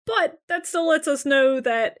 But that still lets us know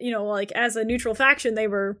that, like, as a neutral faction, they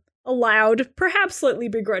were allowed, perhaps slightly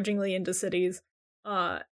begrudgingly, into cities.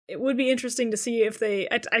 It would be interesting to see if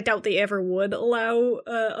I doubt they ever would allow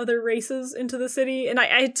other races into the city, and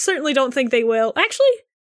I certainly don't think they will. Actually,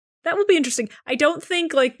 that would be interesting. I don't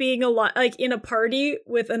think, like, being in a party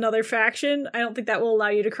with another faction, I don't think that will allow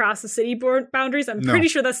you to cross the city boundaries. I'm pretty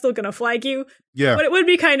sure that's still going to flag you. Yeah. But it would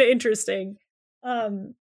be kind of interesting.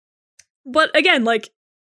 But again, like,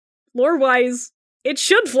 lore-wise, it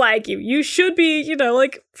should flag you. You should be,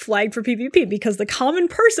 like, flagged for PvP, because the common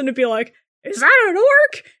person would be like, is that an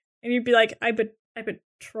orc? And you'd be like, I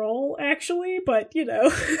patrol, actually, but,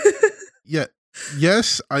 Yeah.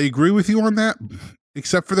 Yes, I agree with you on that,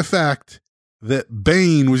 except for the fact that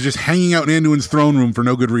Bane was just hanging out in Anduin's throne room for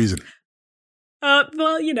no good reason.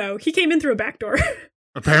 Well, he came in through a back door.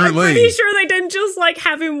 Apparently. I'm pretty sure they didn't just, like,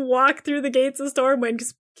 have him walk through the gates of Stormwind,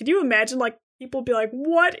 because can you imagine, like, people be like,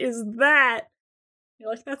 what is that? You're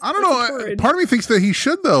like, that's I don't know. Part of me thinks that he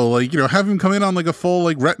should, though. Like, have him come in on, like, a full,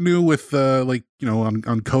 like, retinue with, on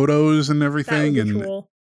Kodos and everything. That would be and cool.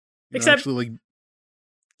 Except, actually,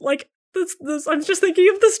 this, I'm just thinking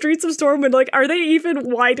of the streets of Stormwind. Like, are they even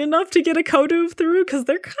wide enough to get a Kodo through? Because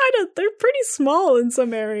they're pretty small in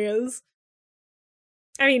some areas.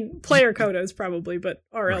 I mean, player Kodos probably, but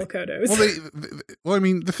RL Kodos. Well, I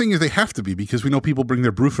mean, the thing is, they have to be, because we know people bring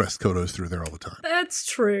their Brewfest Kodos through there all the time. That's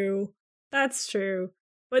true.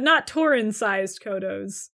 But not Tauren-sized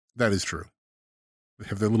Kodos. That is true. They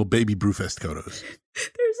have their little baby Brewfest Kodos.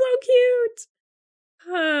 They're so cute.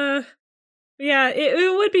 Yeah,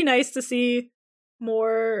 it would be nice to see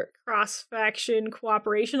more cross-faction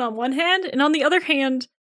cooperation on one hand, and on the other hand,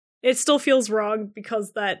 it still feels wrong,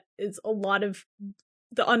 because that is a lot of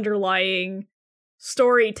the underlying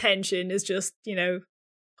story tension is just,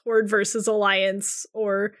 Horde versus Alliance,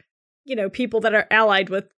 or, people that are allied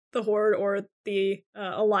with the Horde or the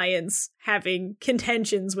Alliance having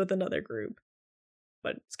contentions with another group.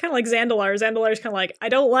 But it's kind of like Zandalar. Zandalar's kind of like, I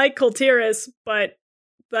don't like Kultiris, but,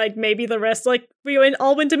 like, maybe the rest, like, we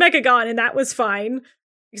all went to Mechagon, and that was fine.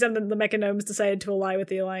 Except that the Mechagnomes decided to ally with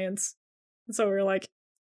the Alliance. And so we're like,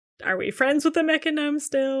 are we friends with the Mechagnomes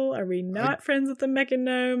still? Are we not friends with the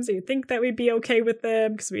Mechagnomes? Do you think that we'd be okay with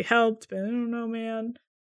them because we helped? But I don't know, man.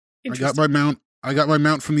 I got my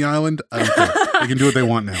mount from the island. I don't care. They can do what they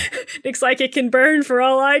want now. Looks like it can burn for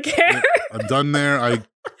all I care. I'm done there. I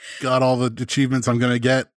got all the achievements I'm going to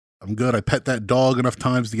get. I'm good. I pet that dog enough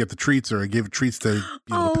times to get the treats, or I gave it treats to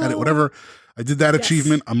pet it, whatever. I did that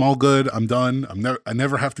achievement. I'm all good. I'm done. I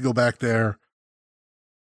never have to go back there.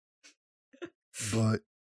 But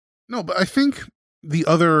I think the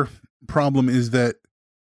other problem is that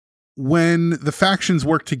when the factions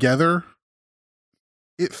work together,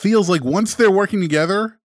 it feels like once they're working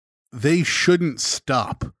together, they shouldn't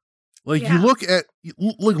stop. Like, you look at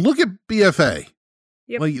BFA.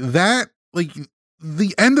 Yep. Like that, like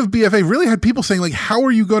the end of BFA really had people saying, like, how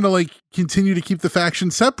are you going to, like, continue to keep the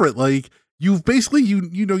factions separate? Like, you've basically,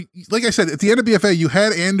 like I said, at the end of BFA, you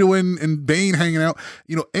had Anduin and Bane hanging out.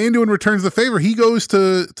 Anduin returns the favor. He goes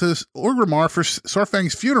to Orgrimmar for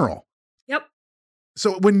Saurfang's funeral. Yep.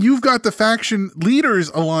 So when you've got the faction leaders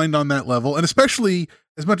aligned on that level, and especially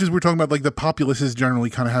as much as we're talking about, like, the populace is generally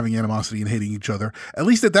kind of having animosity and hating each other, at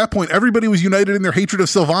least at that point, everybody was united in their hatred of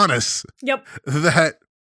Sylvanas. Yep. That,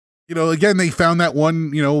 again, they found that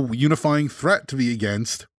one, unifying threat to be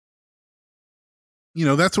against.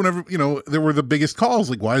 That's whenever, there were the biggest calls.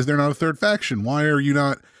 Like, why is there not a third faction? Why are you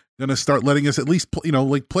not going to start letting us at least,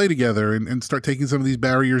 play together and start taking some of these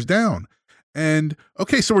barriers down? And,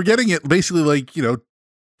 okay, so we're getting it basically, like,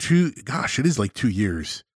 it is like 2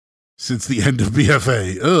 years since the end of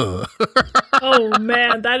BFA. Ugh. Oh,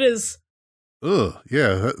 man, that is. Ugh.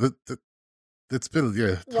 Yeah. That's been,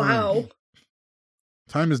 yeah. Wow.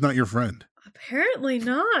 Time is not your friend. Apparently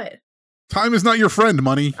not. Time is not your friend,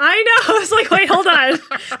 money. I know. I was like, wait, hold on.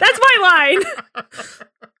 That's my line.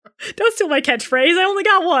 Don't steal my catchphrase. I only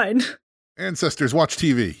got one. Ancestors, watch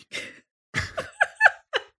TV.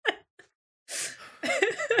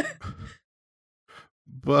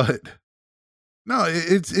 But no,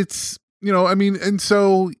 it's I mean, and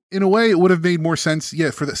so in a way, it would have made more sense,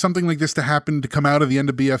 for something like this to happen, to come out of the end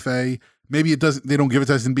of BFA. Maybe it doesn't. They don't give it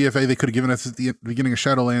to us in BFA. They could have given us at the beginning of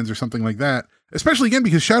Shadowlands or something like that. Especially again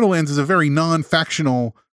because Shadowlands is a very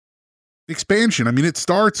non-factional expansion. I mean, it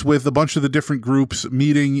starts with a bunch of the different groups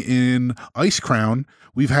meeting in Icecrown.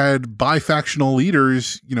 We've had bi-factional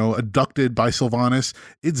leaders, abducted by Sylvanas.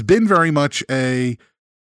 It's been very much a,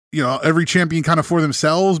 every champion kind of for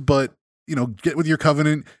themselves, but, get with your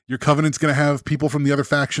covenant. Your covenant's going to have people from the other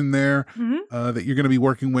faction there that you're going to be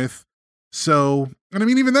working with. So, and I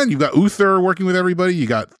mean, even then, you've got Uther working with everybody. You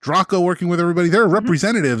got Draco working with everybody. There are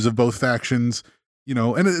representatives of both factions,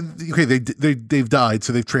 and okay, they've died,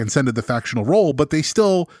 so they've transcended the factional role, but they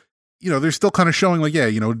still, they're still kind of showing like, yeah,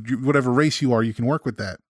 whatever race you are, you can work with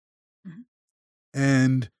that.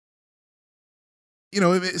 And,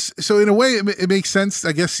 so in a way, it makes sense,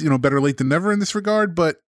 I guess, better late than never in this regard,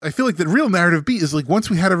 but I feel like the real narrative beat is like once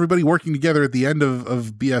we had everybody working together at the end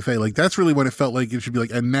of BFA, like that's really when it felt like it should be like,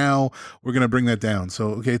 and now we're going to bring that down. So,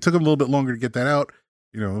 okay, it took them a little bit longer to get that out.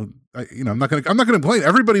 I'm not going to complain.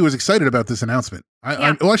 Everybody was excited about this announcement.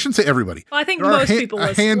 I shouldn't say everybody. Well, I think most people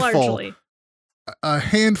was largely. A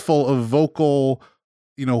handful of vocal,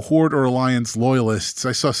 Horde or Alliance loyalists.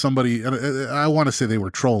 I saw somebody, I want to say they were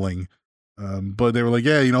trolling, but they were like,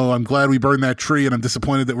 yeah, I'm glad we burned that tree and I'm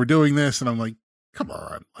disappointed that we're doing this. And I'm like, come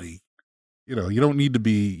on, like, you don't need to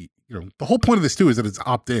be, the whole point of this too is that it's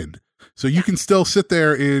opt-in. So you can still sit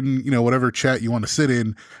there in, whatever chat you want to sit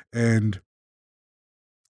in and,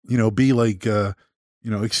 be like,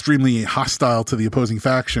 extremely hostile to the opposing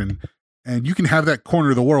faction. And you can have that corner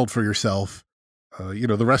of the world for yourself.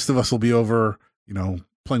 The rest of us will be over,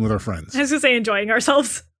 playing with our friends. I was going to say enjoying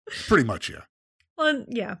ourselves. Pretty much, yeah. Well,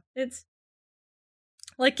 yeah, it's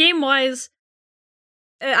like game-wise,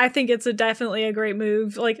 I think it's definitely a great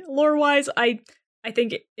move. Like lore-wise, I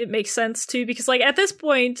think it makes sense too, because like at this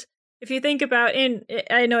point, if you think about,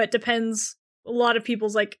 I know it depends, a lot of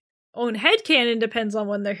people's like own headcanon depends on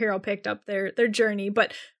when their hero picked up their journey,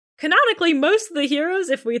 but canonically, most of the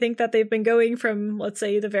heroes, if we think that they've been going from, let's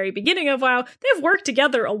say, the very beginning of WoW, they've worked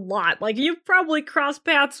together a lot. Like, you've probably crossed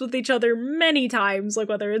paths with each other many times, like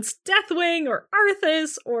whether it's Deathwing or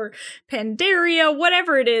Arthas or Pandaria,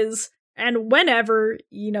 whatever it is. And whenever,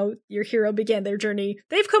 your hero began their journey,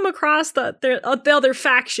 they've come across the other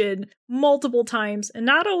faction multiple times, and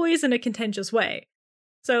not always in a contentious way.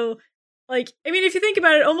 So, like, I mean, if you think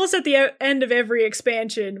about it, almost at the end of every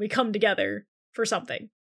expansion, we come together for something.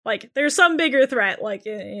 Like, there's some bigger threat, like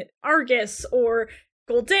Argus or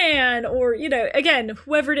Gul'dan, or, again,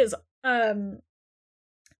 whoever it is,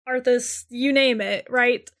 Arthas, you name it,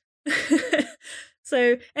 right?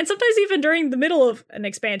 So, and sometimes even during the middle of an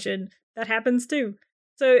expansion, that happens too.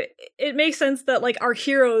 So it makes sense that, like, our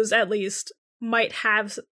heroes, at least, might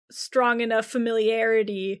have strong enough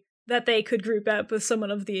familiarity that they could group up with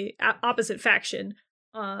someone of the opposite faction.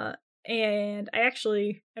 And I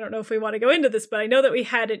don't know if we want to go into this, but I know that we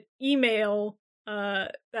had an email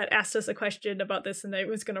that asked us a question about this, and I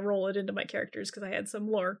was going to roll it into my characters because I had some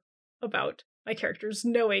lore about my characters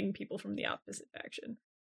knowing people from the opposite faction.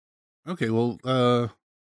 Okay, well,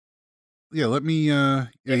 yeah, let me. I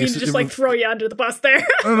mean, just like throw you under the bus there.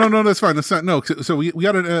 No, that's fine. That's not. No, so we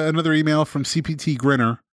got another email from CPT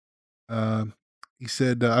Grinner. He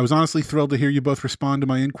said, I was honestly thrilled to hear you both respond to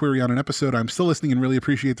my inquiry on an episode. I'm still listening and really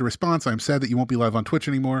appreciate the response. I'm sad that you won't be live on Twitch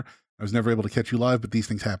anymore. I was never able to catch you live, but these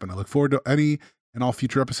things happen. I look forward to any and all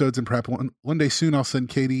future episodes, and perhaps one day soon I'll send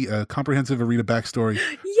Katie a comprehensive arena backstory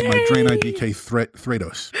to my Drain IDK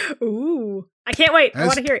Thrados. Ooh, I can't wait. I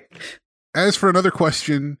want to hear it. As for another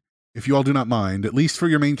question, if you all do not mind, at least for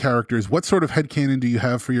your main characters, what sort of headcanon do you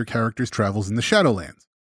have for your characters' travels in the Shadowlands?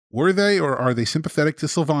 Were they or are they sympathetic to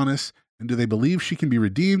Sylvanas? And do they believe she can be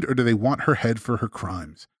redeemed, or do they want her head for her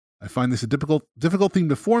crimes? I find this a difficult theme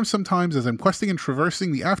to form sometimes as I'm questing and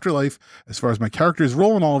traversing the afterlife as far as my character's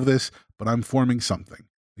role in all of this, but I'm forming something.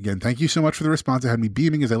 Again, thank you so much for the response. It had me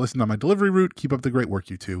beaming as I listened on my delivery route. Keep up the great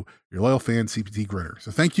work, you two. Your loyal fan, CPT Grinner.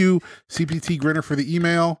 So thank you, CPT Grinner, for the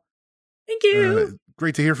email. Thank you.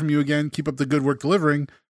 Great to hear from you again. Keep up the good work delivering.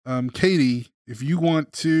 Katie, if you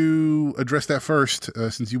want to address that first,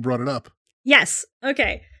 since you brought it up. Yes.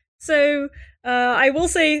 Okay. So I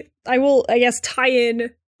will, I guess, tie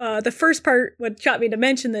in the first part, what got me to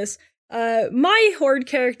mention this. My Horde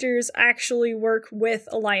characters actually work with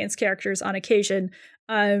Alliance characters on occasion.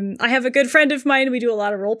 I have a good friend of mine. We do a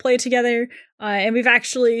lot of roleplay together, and we've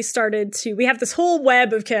actually we have this whole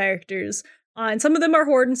web of characters. And some of them are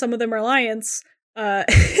Horde and some of them are Alliance. Some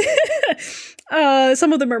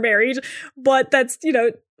of them are married, but that's,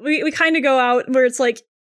 we kind of go out where it's like,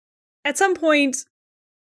 at some point,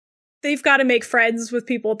 they've got to make friends with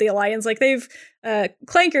people at the Alliance. Like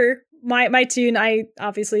Clanker, my tune, I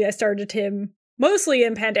started him mostly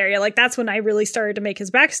in Pandaria. Like, that's when I really started to make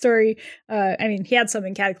his backstory. I mean, he had some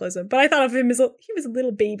in Cataclysm, but I thought of him as he was a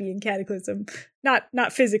little baby in Cataclysm.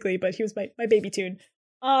 Not physically, but he was my baby toon.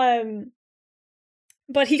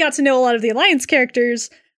 But he got to know a lot of the Alliance characters.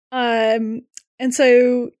 And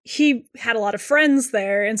so he had a lot of friends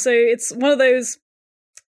there. And so it's one of those,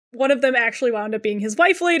 one of them actually wound up being his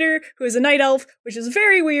wife later, who is a night elf, which is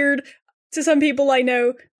very weird to some people I know.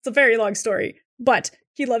 It's a very long story, but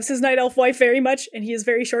he loves his night elf wife very much, and he is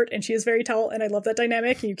very short and she is very tall, and I love that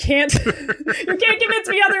dynamic. You can't you can't convince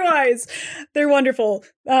me otherwise. They're wonderful.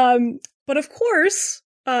 But of course,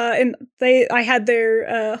 and I had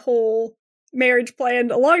their whole marriage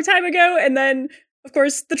planned a long time ago, and then of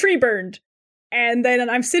course the tree burned. And then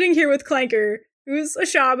I'm sitting here with Clanker, who's a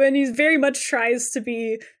shaman. He very much tries to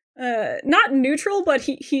be not neutral, but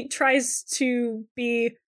he tries to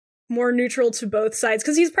be more neutral to both sides,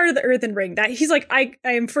 because he's part of the Earthen Ring. That he's like, I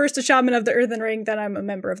am first a shaman of the Earthen Ring, then I'm a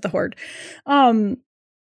member of the Horde. And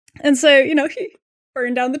so, you know, he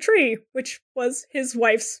burned down the tree, which was his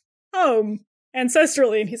wife's home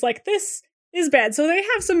ancestrally, and he's like, this is bad. So they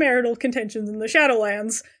have some marital contentions in the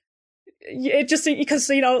Shadowlands. It just, because,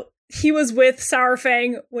 you know, he was with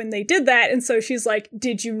Sourfang when they did that, and so she's like,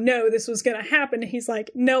 did you know this was gonna happen? And he's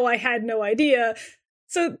like, no, I had no idea.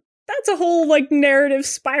 So that's a whole, like, narrative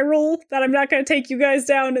spiral that I'm not gonna take you guys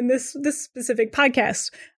down in this specific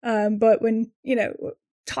podcast. But when, you know,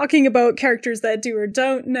 talking about characters that do or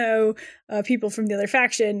don't know people from the other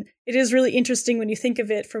faction, it is really interesting when you think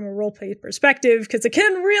of it from a roleplay perspective, because it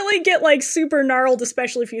can really get, like, super gnarled,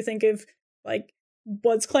 especially if you think of, like,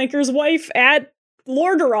 was Clanker's wife at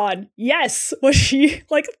Lordaeron? Yes. Was she,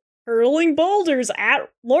 like, hurling boulders at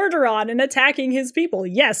Lordaeron and attacking his people?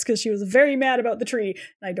 Yes, because she was very mad about the tree,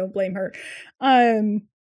 and I don't blame her.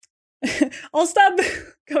 I'll stop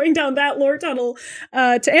going down that lore tunnel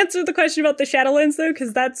to answer the question about the Shadowlands, though,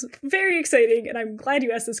 because that's very exciting, and I'm glad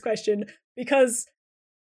you asked this question, because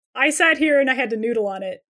I sat here and I had to noodle on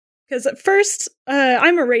it. Because at first,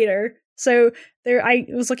 I'm a raider, so I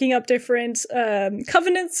was looking up different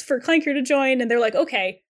covenants for Clanker to join, and they're like,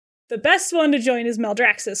 okay, the best one to join is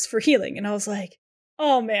Maldraxxus for healing. And I was like,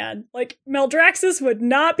 oh man, like, Maldraxxus would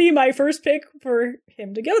not be my first pick for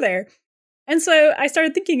him to go there. And so I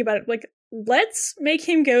started thinking about it, like, let's make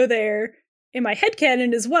him go there in my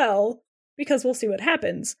headcanon as well, because we'll see what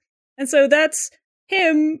happens. And so that's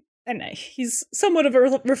him, and he's somewhat of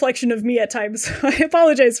a reflection of me at times, so I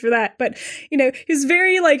apologize for that. But, you know, he's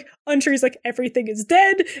very, like, unsure. He's like, everything is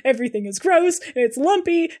dead, everything is gross, and it's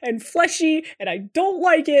lumpy and fleshy, and I don't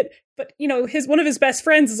like it. But, you know, one of his best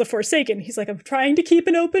friends is a Forsaken. He's like, I'm trying to keep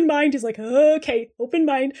an open mind. He's like, okay, open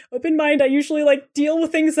mind. I usually, like, deal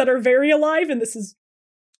with things that are very alive, and this is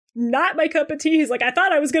not my cup of tea. He's like, I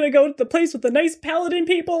thought I was going to go to the place with the nice paladin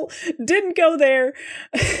people. Didn't go there.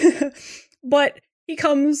 But he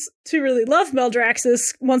comes to really love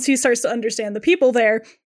Maldraxxus once he starts to understand the people there.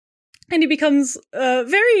 And he becomes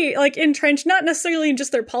very, like, entrenched, not necessarily in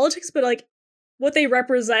just their politics, but, like, what they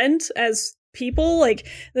represent as people, like,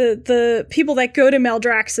 the people that go to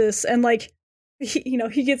Maldraxxus, and, like,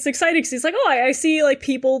 he gets excited because he's like, oh, I see, like,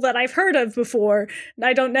 people that I've heard of before, and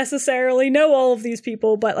I don't necessarily know all of these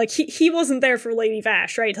people, but, like, he wasn't there for Lady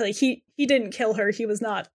Vash, right? Like, he didn't kill her. He was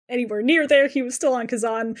not anywhere near there. He was still on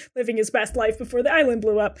Kazan, living his best life before the island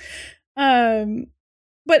blew up.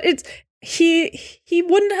 But he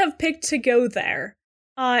wouldn't have picked to go there.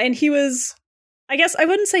 And he was, I guess I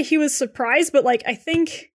wouldn't say he was surprised, but, like, I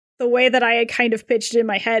think the way that I had kind of pitched it in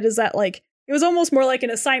my head is that, like, it was almost more like an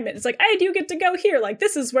assignment. It's like, hey, do you get to go here? Like,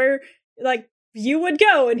 this is where, like, you would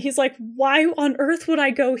go. And he's like, why on earth would I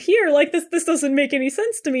go here? Like, this doesn't make any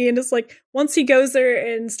sense to me. And it's like, once he goes there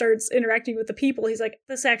and starts interacting with the people, he's like,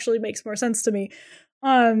 this actually makes more sense to me.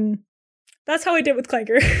 That's how I did with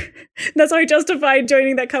Clanker. That's how I justified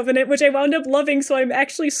joining that covenant, which I wound up loving. So I'm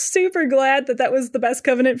actually super glad that was the best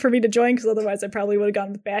covenant for me to join, because otherwise I probably would have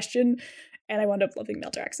gone with Bastion. And I wound up loving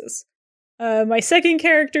Maldraxxus. My second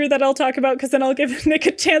character that I'll talk about, because then I'll give Nick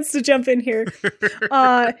a chance to jump in here,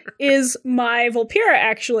 is my Vulpera,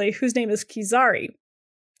 actually, whose name is Kizari.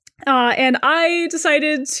 And I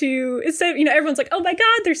decided to, instead of, you know, everyone's like, oh my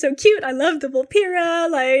god, they're so cute, I love the Vulpera,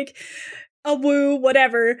 like, a woo,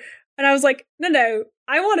 whatever. And I was like, no,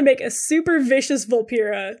 I want to make a super vicious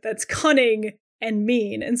Vulpera that's cunning and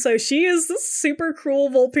mean. And so she is this super cruel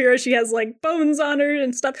Vulpera. She has, like, bones on her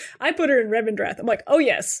and stuff. I put her in Revendreth. I'm like, oh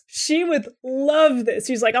yes, she would love this.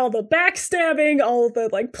 She's like, all the backstabbing, all the,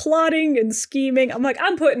 like, plotting and scheming. I'm like,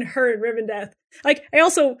 I'm putting her in Revendreth. Like, I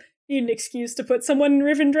also need an excuse to put someone in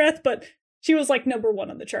Revendreth, but she was, like, number one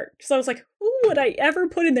on the chart. So I was like, who would I ever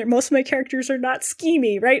put in there? Most of my characters are not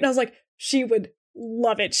schemy, right? And I was like, she would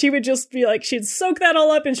love it. She would just be like, she'd soak that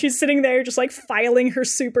all up and she's sitting there just like filing her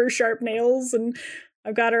super sharp nails, and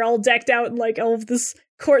I've got her all decked out in like all of this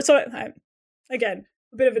court. So again,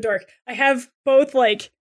 a bit of a dork. I have both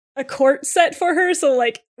like a court set for her, so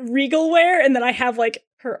like regal wear, and then I have like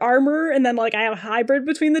her armor, and then like I have a hybrid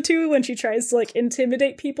between the two. When she tries to like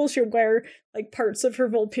intimidate people, she'll wear like parts of her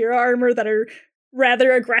Volpira armor that are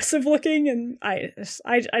rather aggressive looking, and I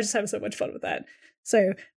just have so much fun with that.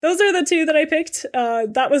 So those are the two that I picked.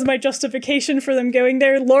 That was my justification for them going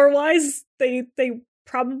there. Lore wise, they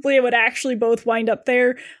probably would actually both wind up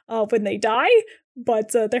there when they die,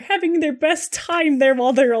 but they're having their best time there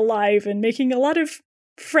while they're alive and making a lot of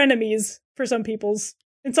frenemies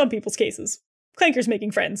in some people's cases. Clanker's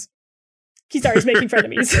making friends. Kizari's making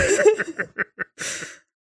frenemies.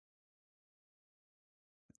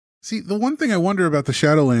 See, the one thing I wonder about the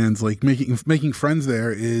Shadowlands, like making friends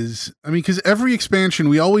there, is, I mean, because every expansion,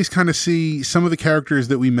 we always kind of see some of the characters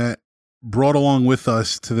that we met brought along with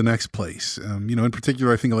us to the next place. In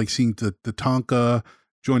particular, I think I like seeing the Tonka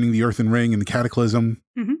joining the Earthen Ring and the Cataclysm.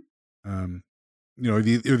 Mm-hmm. Or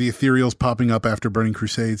the Ethereals popping up after Burning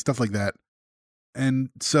Crusade, stuff like that. And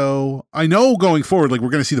so I know going forward, like, we're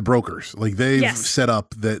going to see the brokers. Like, they've set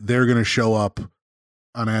up that they're going to show up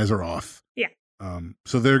on Azeroth. Yeah.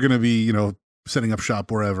 So they're going to be, setting up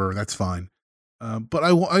shop wherever. That's fine. But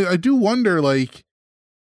I do wonder, like,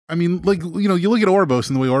 I mean, like, you look at Oribos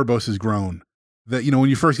and the way Oribos has grown. That, when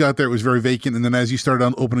you first got there, it was very vacant. And then as you started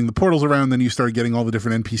on opening the portals around, then you started getting all the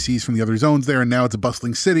different NPCs from the other zones there. And now it's a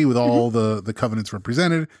bustling city with all the covenants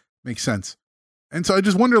represented. Makes sense. And so I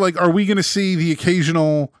just wonder, like, are we going to see the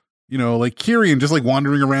occasional, like Kyrian just like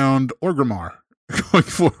wandering around Orgrimmar going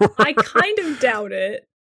forward? I kind of doubt it.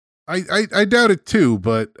 I doubt it too,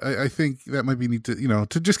 but I think that might be neat to,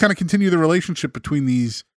 to just kind of continue the relationship between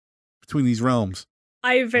these realms.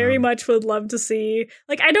 I very much would love to see,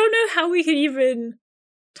 like, I don't know how we could even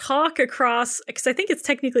talk across, because I think it's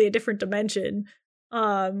technically a different dimension.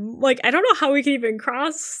 Like, I don't know how we could even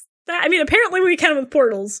cross that. I mean, apparently we can with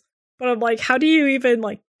portals, but I'm like, how do you even,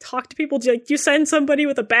 like, talk to people? Do you send somebody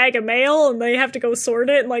with a bag of mail and they have to go sort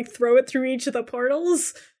it and, like, throw it through each of the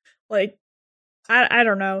portals? Like, I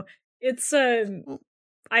don't know. It's, I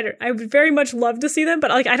would very much love to see them, but,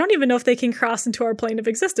 like, I don't even know if they can cross into our plane of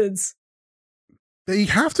existence. They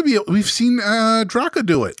have to be. We've seen Draka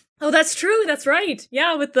do it. Oh, that's true. That's right.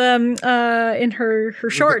 Yeah, with the in her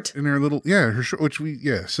short, in her little her short, which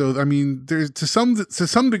So I mean, there's to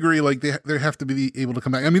some degree, like they have to be able to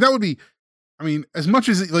come back. I mean, that would be. I mean, as much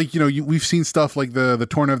as like we've seen stuff like the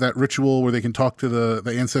Tauren have that ritual where they can talk to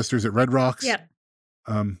the ancestors at Red Rocks. Yeah.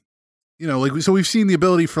 Like, so we've seen the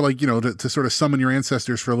ability for like, to sort of summon your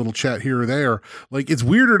ancestors for a little chat here or there. Like, it's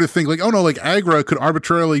weirder to think like, oh no, like Agra could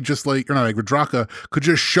arbitrarily just like, or not Agra, Draka could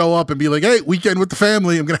just show up and be like, hey, weekend with the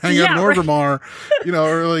family, I'm going to hang out in Orgrimmar,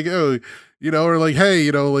 or like, oh, or like,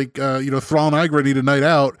 hey, Thrall and Agra need a night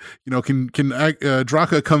out, can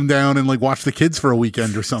Draka come down and like watch the kids for a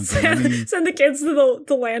weekend or something? Send the kids to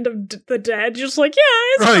the land of the dead. Just like, yeah,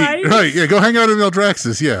 it's fine. Right. Yeah. Go hang out in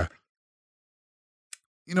Eldraxis. Yeah.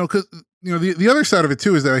 Because, the other side of it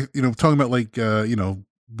too is that, talking about like,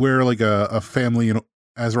 where like a family in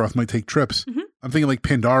Azeroth might take trips. Mm-hmm. I'm thinking like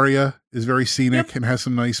Pandaria is very scenic and has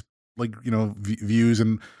some nice, like, views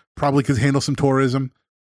and probably could handle some tourism.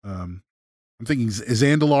 I'm thinking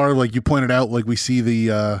Zandalar, like you pointed out, like we see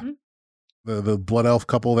the Blood Elf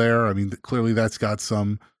couple there. I mean, clearly that's got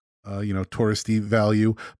some, touristy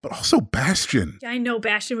value, but also Bastion. Yeah, I know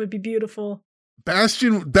Bastion would be beautiful.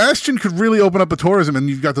 Bastion could really open up a tourism, and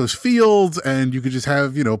you've got those fields, and you could just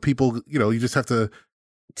have, people, you just have to,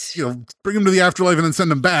 bring them to the afterlife and then send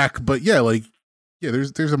them back. But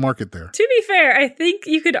there's a market there. To be fair, I think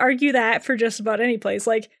you could argue that for just about any place.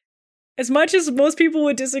 Like, as much as most people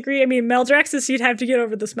would disagree, I mean, Maldraxxus, you'd have to get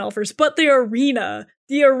over the smell first, but the arena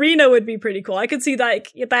would be pretty cool. I could see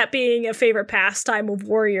that being a favorite pastime of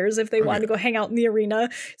warriors if they wanted to go hang out in the arena.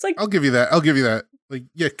 It's like, I'll give you that. Like,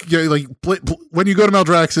 like when you go to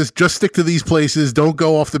Maldraxxus, just stick to these places. Don't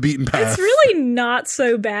go off the beaten path. It's really not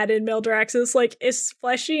so bad in Maldraxxus. Like, it's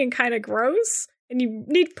fleshy and kind of gross, and you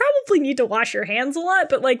probably need to wash your hands a lot,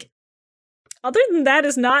 but like, other than that,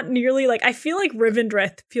 is not nearly like, I feel like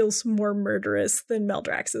Rivendreth feels more murderous than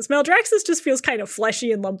Maldraxxus. Maldraxxus just feels kind of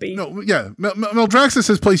fleshy and lumpy. No, yeah. Maldraxxus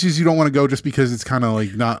has places you don't want to go just because it's kind of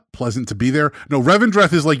like not pleasant to be there. No,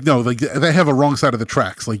 Rivendreth is like, no, like they have a wrong side of the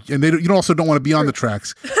tracks. Like, and you also don't want to be on the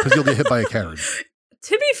tracks because you'll get hit by a carriage.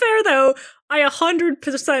 To be fair, though, I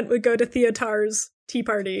 100% would go to Theotar's tea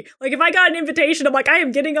party. Like, if I got an invitation, I'm like, I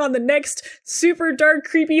am getting on the next super dark,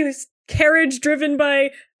 creepy carriage driven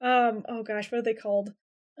by, oh gosh, what are they called?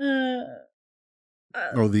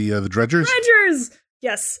 The dredgers? Dredgers!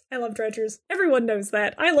 Yes, I love dredgers. Everyone knows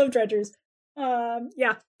that. I love dredgers.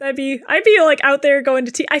 Yeah, I'd be like out there going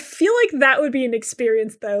to tea. I feel like that would be an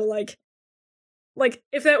experience though. Like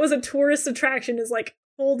if that was a tourist attraction, is like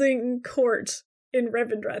holding court in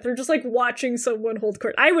Revendreth, or just like watching someone hold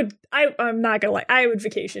court. I'm not gonna lie, I would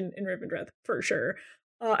vacation in Revendreth for sure.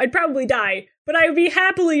 I'd probably die, but I would be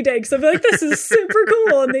happily dead because I'd be like, this is super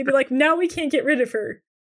cool. And they'd be like, now we can't get rid of her.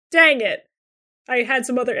 Dang it. I had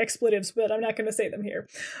some other expletives, but I'm not going to say them here.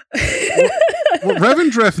 What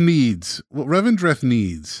Revendreth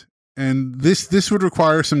needs, and this would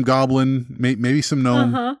require some goblin, maybe some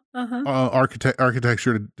gnome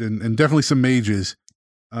architecture, and definitely some mages.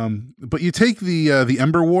 But you take the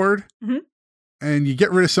Ember Ward, and you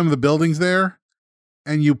get rid of some of the buildings there,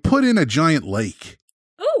 and you put in a giant lake.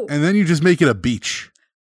 Oh, and then you just make it a beach.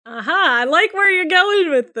 I like where you're going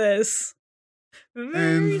with this.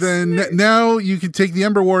 And then now you can take the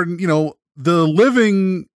Ember Ward, and the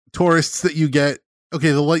living tourists that you get.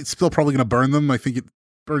 Okay, the light's still probably going to burn them. I think it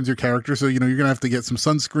burns your character, so you're going to have to get some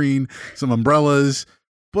sunscreen, some umbrellas.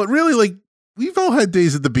 But really, like, we've all had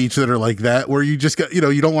days at the beach that are like that, where you just got,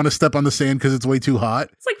 you don't want to step on the sand because it's way too hot.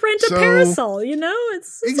 It's like rent a parasol,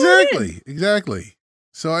 It's exactly.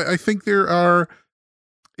 So I think there are.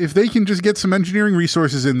 If they can just get some engineering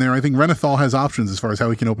resources in there, I think Renathal has options as far as how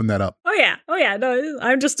we can open that up. Oh yeah. No,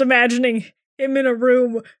 I'm just imagining him in a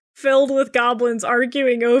room filled with goblins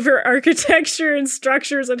arguing over architecture and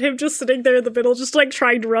structures, and him just sitting there in the middle, just like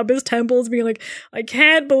trying to rub his temples, being like, I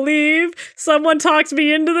can't believe someone talked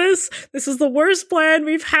me into this. This is the worst plan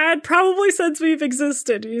we've had probably since we've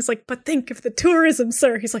existed. And he's like, but think of the tourism,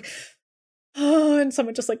 sir. He's like, oh, and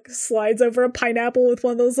someone just like slides over a pineapple with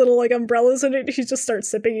one of those little like umbrellas in it. He just starts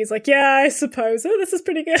sipping. He's like, yeah, I suppose. Oh, this is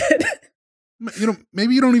pretty good.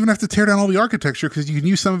 Maybe you don't even have to tear down all the architecture, because you can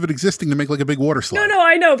use some of it existing to make like a big water slide. No,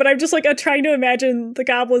 I know, but I'm just like trying to imagine the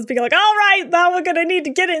goblins being like, all right, now we're gonna need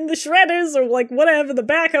to get it in the shredders, or like whatever, the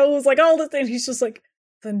backhoes, like all this thing. He's just like,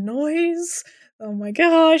 the noise. Oh my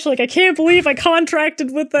gosh, like I can't believe I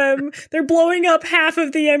contracted with them. They're blowing up half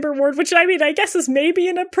of the Ember Ward, which I mean, I guess is maybe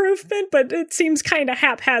an improvement, but it seems kind of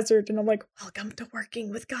haphazard. And I'm like, welcome to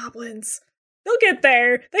working with goblins. They'll get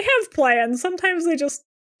there. They have plans. Sometimes they just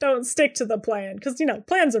don't stick to the plan, because,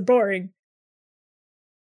 plans are boring.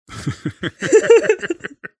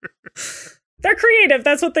 They're creative.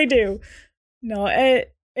 That's what they do. No,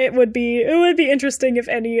 it would be interesting if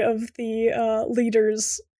any of the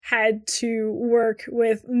leaders had to work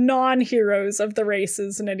with non-heroes of the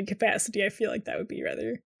races in any capacity. I feel like that would be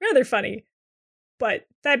rather funny. But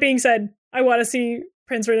that being said, I want to see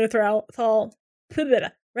Prince Renathal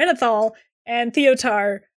and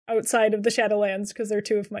Theotar outside of the Shadowlands, because they're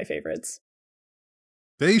two of my favorites.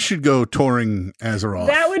 They should go touring Azeroth.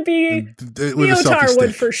 That would be Theotar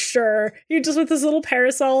would for sure. He just with his little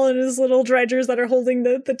parasol and his little dredgers that are holding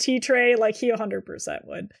the tea tray, like he 100%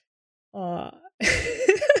 would.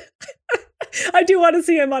 I do want to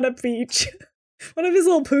see him on a beach. One of his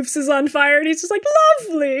little poofs is on fire, and he's just like,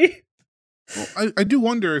 lovely. Well, I do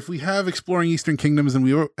wonder, if we have Exploring Eastern Kingdoms and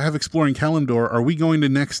we have Exploring Kalimdor, are we going to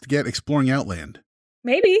next get Exploring Outland?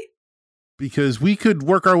 Maybe. Because we could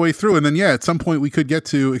work our way through, and then, at some point we could get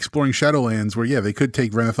to Exploring Shadowlands, where, they could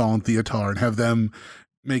take Renathal and Theotar and have them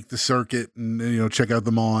make the circuit and, check out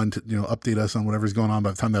the Maw and, update us on whatever's going on by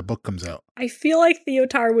the time that book comes out. I feel like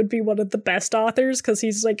Theotar would be one of the best authors, because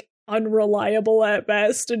he's, like, unreliable at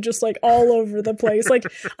best and just, like, all over the place. Like,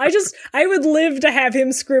 I would live to have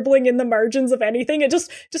him scribbling in the margins of anything. It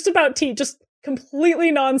just about tea, just completely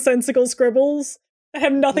nonsensical scribbles that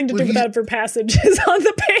have nothing to do with adverb passages on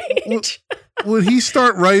the page. Would he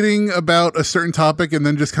start writing about a certain topic and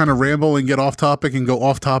then just kind of ramble and get off topic and go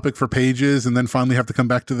off topic for pages and then finally have to come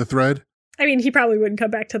back to the thread? I mean, he probably wouldn't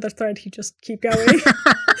come back to the thread. He'd just keep going.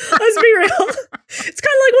 Let's be real. It's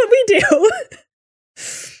kind of like what we do.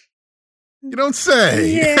 You don't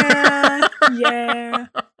say. Yeah.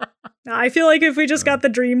 No, I feel like if we just got the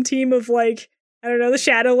dream team of, like, I don't know, the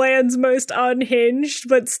Shadowlands most unhinged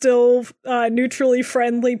but still neutrally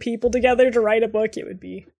friendly people together to write a book, it would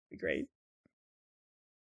be great.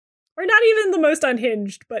 Or not even the most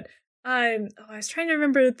unhinged, but I was trying to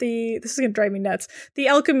remember this is going to drive me nuts. The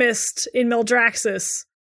alchemist in Meldraxxus,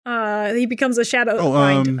 he becomes a shadow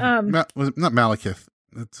mind. Was it not Malekith?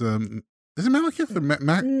 It's is it Malekith or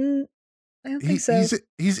I don't think so.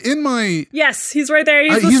 He's in my... Yes, he's right there.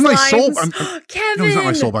 He's my soul... Kevin! No, he's not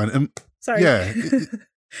my soulbind. Sorry. Yeah.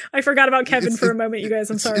 I forgot about Kevin for a moment, you guys.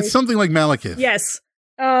 I'm sorry. It's something like Malekith. Yes.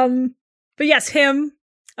 But yes, him.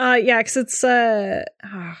 Yeah, because it's...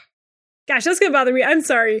 God, Gosh, that's gonna bother me. I'm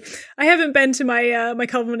sorry. I haven't been to my my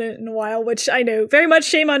covenant in a while, which I know very much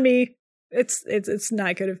shame on me. It's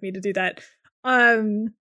not good of me to do that.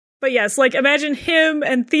 But yes, like imagine him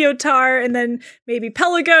and Theotar, and then maybe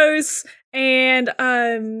Pelagos and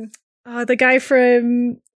the guy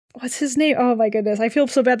from what's his name? Oh my goodness, I feel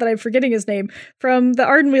so bad that I'm forgetting his name from the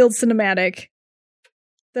Ardenweald cinematic.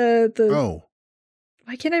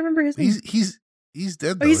 Why can't I remember his name? He's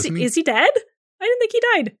dead. Though, is he dead? I didn't think he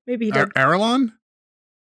died. Maybe he did. Arelon?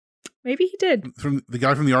 Maybe he did. From the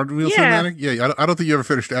guy from the Ardenweald cinematic? Yeah, I don't think you ever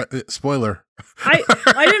finished. Spoiler. I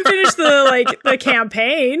didn't finish the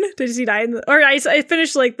campaign. Did he die? I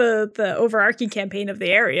finished like the overarching campaign of the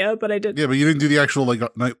area, but I did. Yeah, but you didn't do the actual like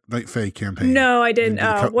Night Fae campaign. No, I didn't.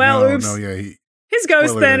 Oops. No, yeah. His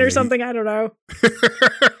ghost then or something. I don't know.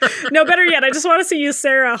 No, better yet, I just want to see you,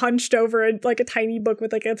 Sarah, hunched over like a tiny book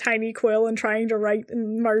with like a tiny quill and trying to write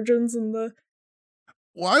in margins and the.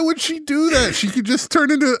 Why would she do that? She could just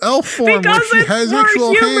turn into elf form because where she has more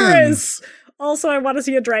actual humorous. Hands. Also, I want to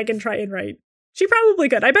see a dragon try and write. She probably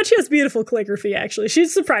could. I bet she has beautiful calligraphy, actually. She'd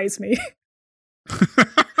surprise me.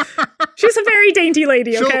 She's a very dainty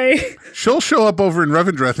lady, okay? She'll show up over in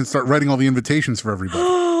Revendreth and start writing all the invitations for everybody.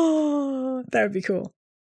 That would be cool.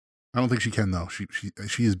 I don't think she can, though.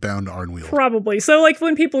 She is bound to Ardenweald. Probably. So, like,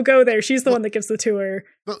 when people go there, she's the one that gives the tour.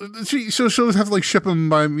 She'll just have to, like, ship them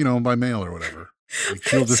by mail or whatever. Like,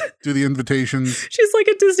 she'll just do the invitations. She's like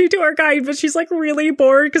a Disney tour guide, but she's like really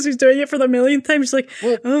bored because she's doing it for the millionth time. She's like,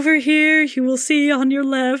 over here, you will see on your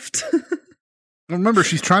left. Remember,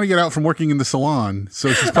 she's trying to get out from working in the salon,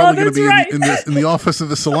 so she's probably going to be in the office of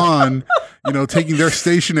the salon, taking their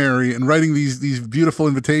stationery and writing these beautiful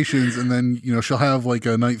invitations, and then she'll have like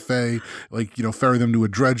a Night Fae, like ferry them to a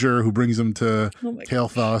dredger who brings them to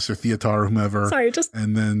Kael'thas or Theotar or whomever. Sorry,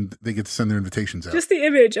 and then they get to send their invitations out. Just the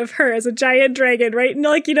image of her as a giant dragon, right? And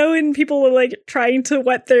like when people were like trying to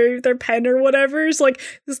wet their pen or whatever, it's like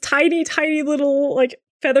this tiny little like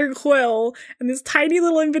feather quill and this tiny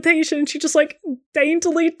little invitation. She just like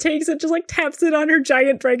daintily takes it, just like taps it on her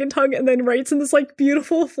giant dragon tongue, and then writes in this like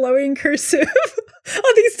beautiful flowing cursive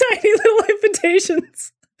on these tiny little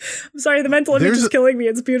invitations. I'm sorry, the mental image is killing me.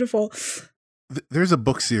 It's beautiful. There's a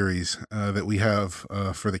book series that we have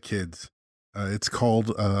for the kids. It's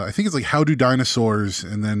called, I think it's like How Do Dinosaurs?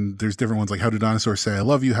 And then there's different ones like How Do Dinosaurs Say I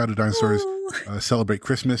Love You? How Do Dinosaurs Celebrate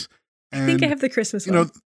Christmas? And, I think I have the Christmas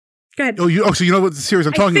one. Go ahead. So you know what the series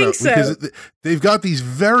I'm talking about? So. Because they've got these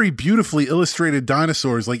very beautifully illustrated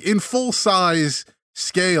dinosaurs, like in full size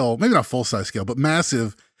scale, maybe not full size scale, but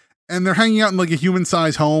massive. And they're hanging out in like a human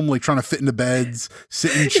size home, like trying to fit into beds,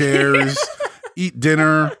 sit in chairs, eat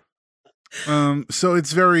dinner. So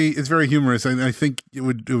it's very humorous. And I think it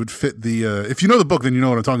would fit the, if you know the book, then you know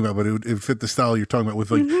what I'm talking about, but it would fit the style you're talking about with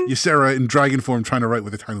like Ysera in dragon form trying to write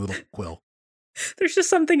with a tiny little quill. There's just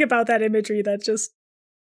something about that imagery that just,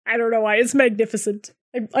 I don't know why. It's magnificent.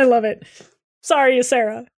 I love it. Sorry,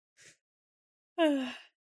 Ysera.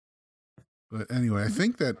 But anyway, I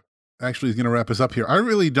think that actually is going to wrap us up here. I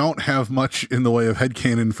really don't have much in the way of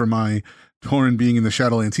headcanon for my Tauren being in the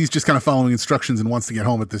Shadowlands. He's just kind of following instructions and wants to get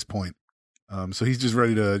home at this point. So he's just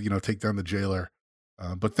ready to, take down the jailer.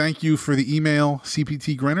 But thank you for the email,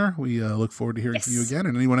 CPT Grenner. We look forward to hearing from you again.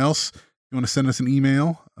 And anyone else, you want to send us an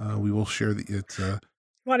email, we will share it.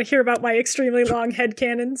 Want to hear about my extremely long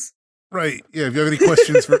headcanons? Right. Yeah. If you have any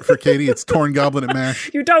questions for Katie, it's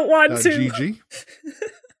torngoblin@mash. You don't want to. GG.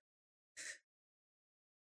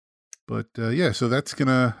 But so I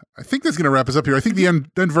think that's gonna wrap us up here. I think the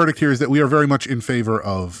end verdict here is that we are very much in favor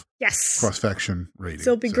of cross-faction raiding.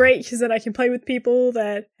 So it'll be great because then I can play with people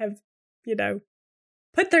that have,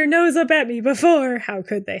 put their nose up at me before. How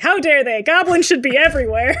could they? How dare they? Goblins should be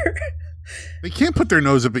everywhere. They can't put their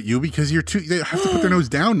nose up at you because they have to put their nose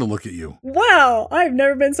down to look at you. Well, I've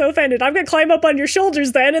never been so offended. I'm going to climb up on your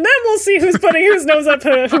shoulders then, and then we'll see who's putting whose nose up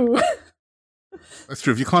who. That's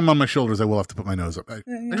true. If you climb on my shoulders, I will have to put my nose up.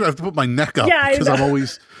 Actually, I have to put my neck up because I'm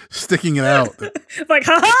always sticking it out. Like,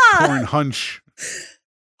 ha-ha! Tauren hunch.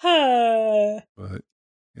 But,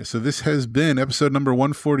 so this has been episode number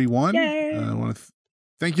 141. I want to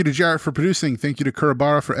thank you to Jarrett for producing. Thank you to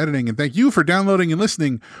Kurabara for editing. And thank you for downloading and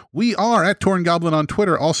listening. We are at Tauren Goblin on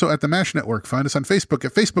Twitter, also at the MASH Network. Find us on Facebook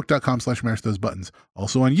at facebook.com/mashthosebuttons.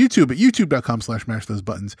 Also on YouTube at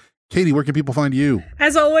youtube.com/mashthosebuttons. Katie, where can people find you?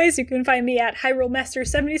 As always, you can find me at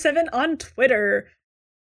HyroLemaster77 on Twitter.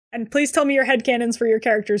 And please tell me your headcanons for your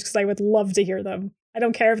characters because I would love to hear them. I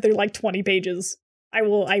don't care if they're like 20 pages. I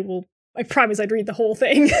promise I'd read the whole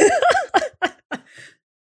thing.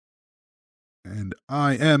 And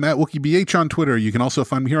I am at WookieBH on Twitter. You can also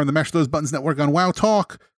find me here on the Mash Those Buttons Network on WoW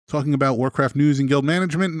Talk, talking about Warcraft news and guild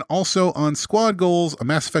management, and also on Squad Goals, a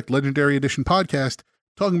Mass Effect Legendary Edition podcast,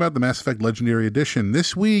 talking about the Mass Effect Legendary Edition.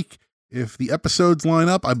 This week, if the episodes line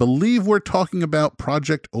up, I believe we're talking about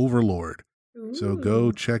Project Overlord. Ooh. So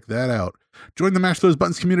go check that out. Join the Mash Those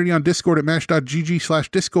Buttons community on Discord at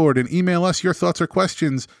mash.gg/discord and email us your thoughts or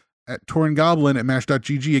questions at Goblin at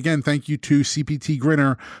mash.gg. Again, thank you to CPT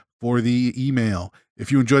Grinner for the email. If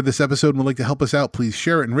you enjoyed this episode and would like to help us out, please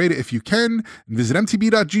share it and rate it if you can. And visit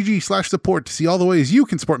mtb.gg/support to see all the ways you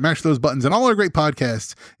can support Mash Those Buttons and all our great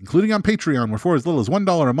podcasts, including on Patreon, where for as little as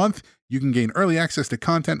 $1 a month, you can gain early access to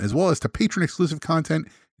content as well as to patron-exclusive content.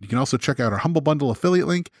 You can also check out our Humble Bundle affiliate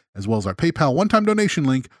link, as well as our PayPal one-time donation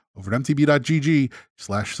link over at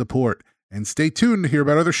mtb.gg/support. And stay tuned to hear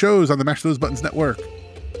about other shows on the Mash Those Buttons network.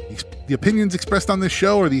 The opinions expressed on this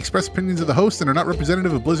show are the express opinions of the host and are not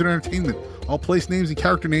representative of Blizzard Entertainment. All place names and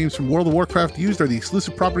character names from World of Warcraft used are the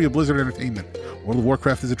exclusive property of Blizzard Entertainment. World of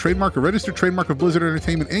Warcraft is a trademark or registered trademark of Blizzard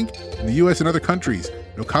Entertainment, Inc. in the U.S. and other countries.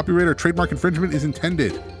 No copyright or trademark infringement is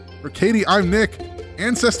intended. For Katie, I'm Nick.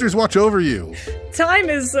 Ancestors watch over you. Time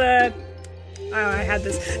is, Time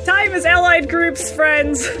is allied groups,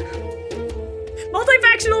 friends.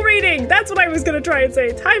 Multifactional rating! That's what I was gonna try and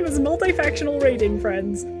say. Time is multifactional rating,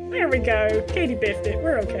 friends. There we go. Katie biffed it.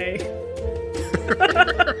 We're okay.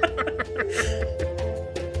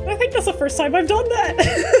 I think that's the first time I've done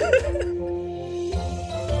that.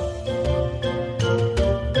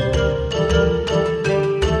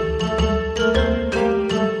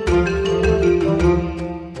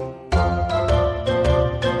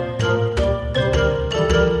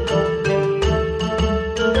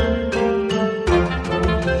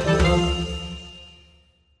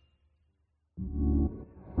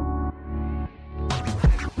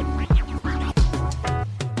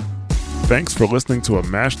 Thanks for listening to a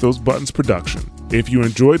Mash Those Buttons production. If you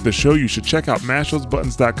enjoyed the show, you should check out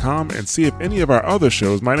mashthosebuttons.com and see if any of our other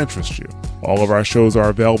shows might interest you. All of our shows are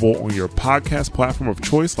available on your podcast platform of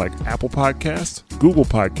choice like Apple Podcasts, Google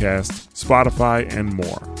Podcasts, Spotify, and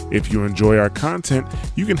more. If you enjoy our content,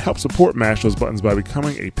 you can help support Mash Those Buttons by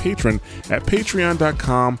becoming a patron at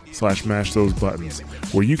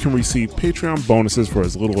patreon.com/mashthosebuttons, where you can receive Patreon bonuses for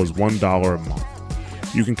as little as $1 a month.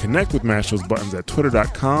 You can connect with Mash Those Buttons at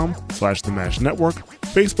twitter.com/The Mash Network,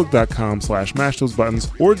 facebook.com/mashthosebuttons,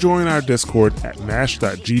 or join our Discord at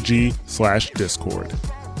mash.gg/discord.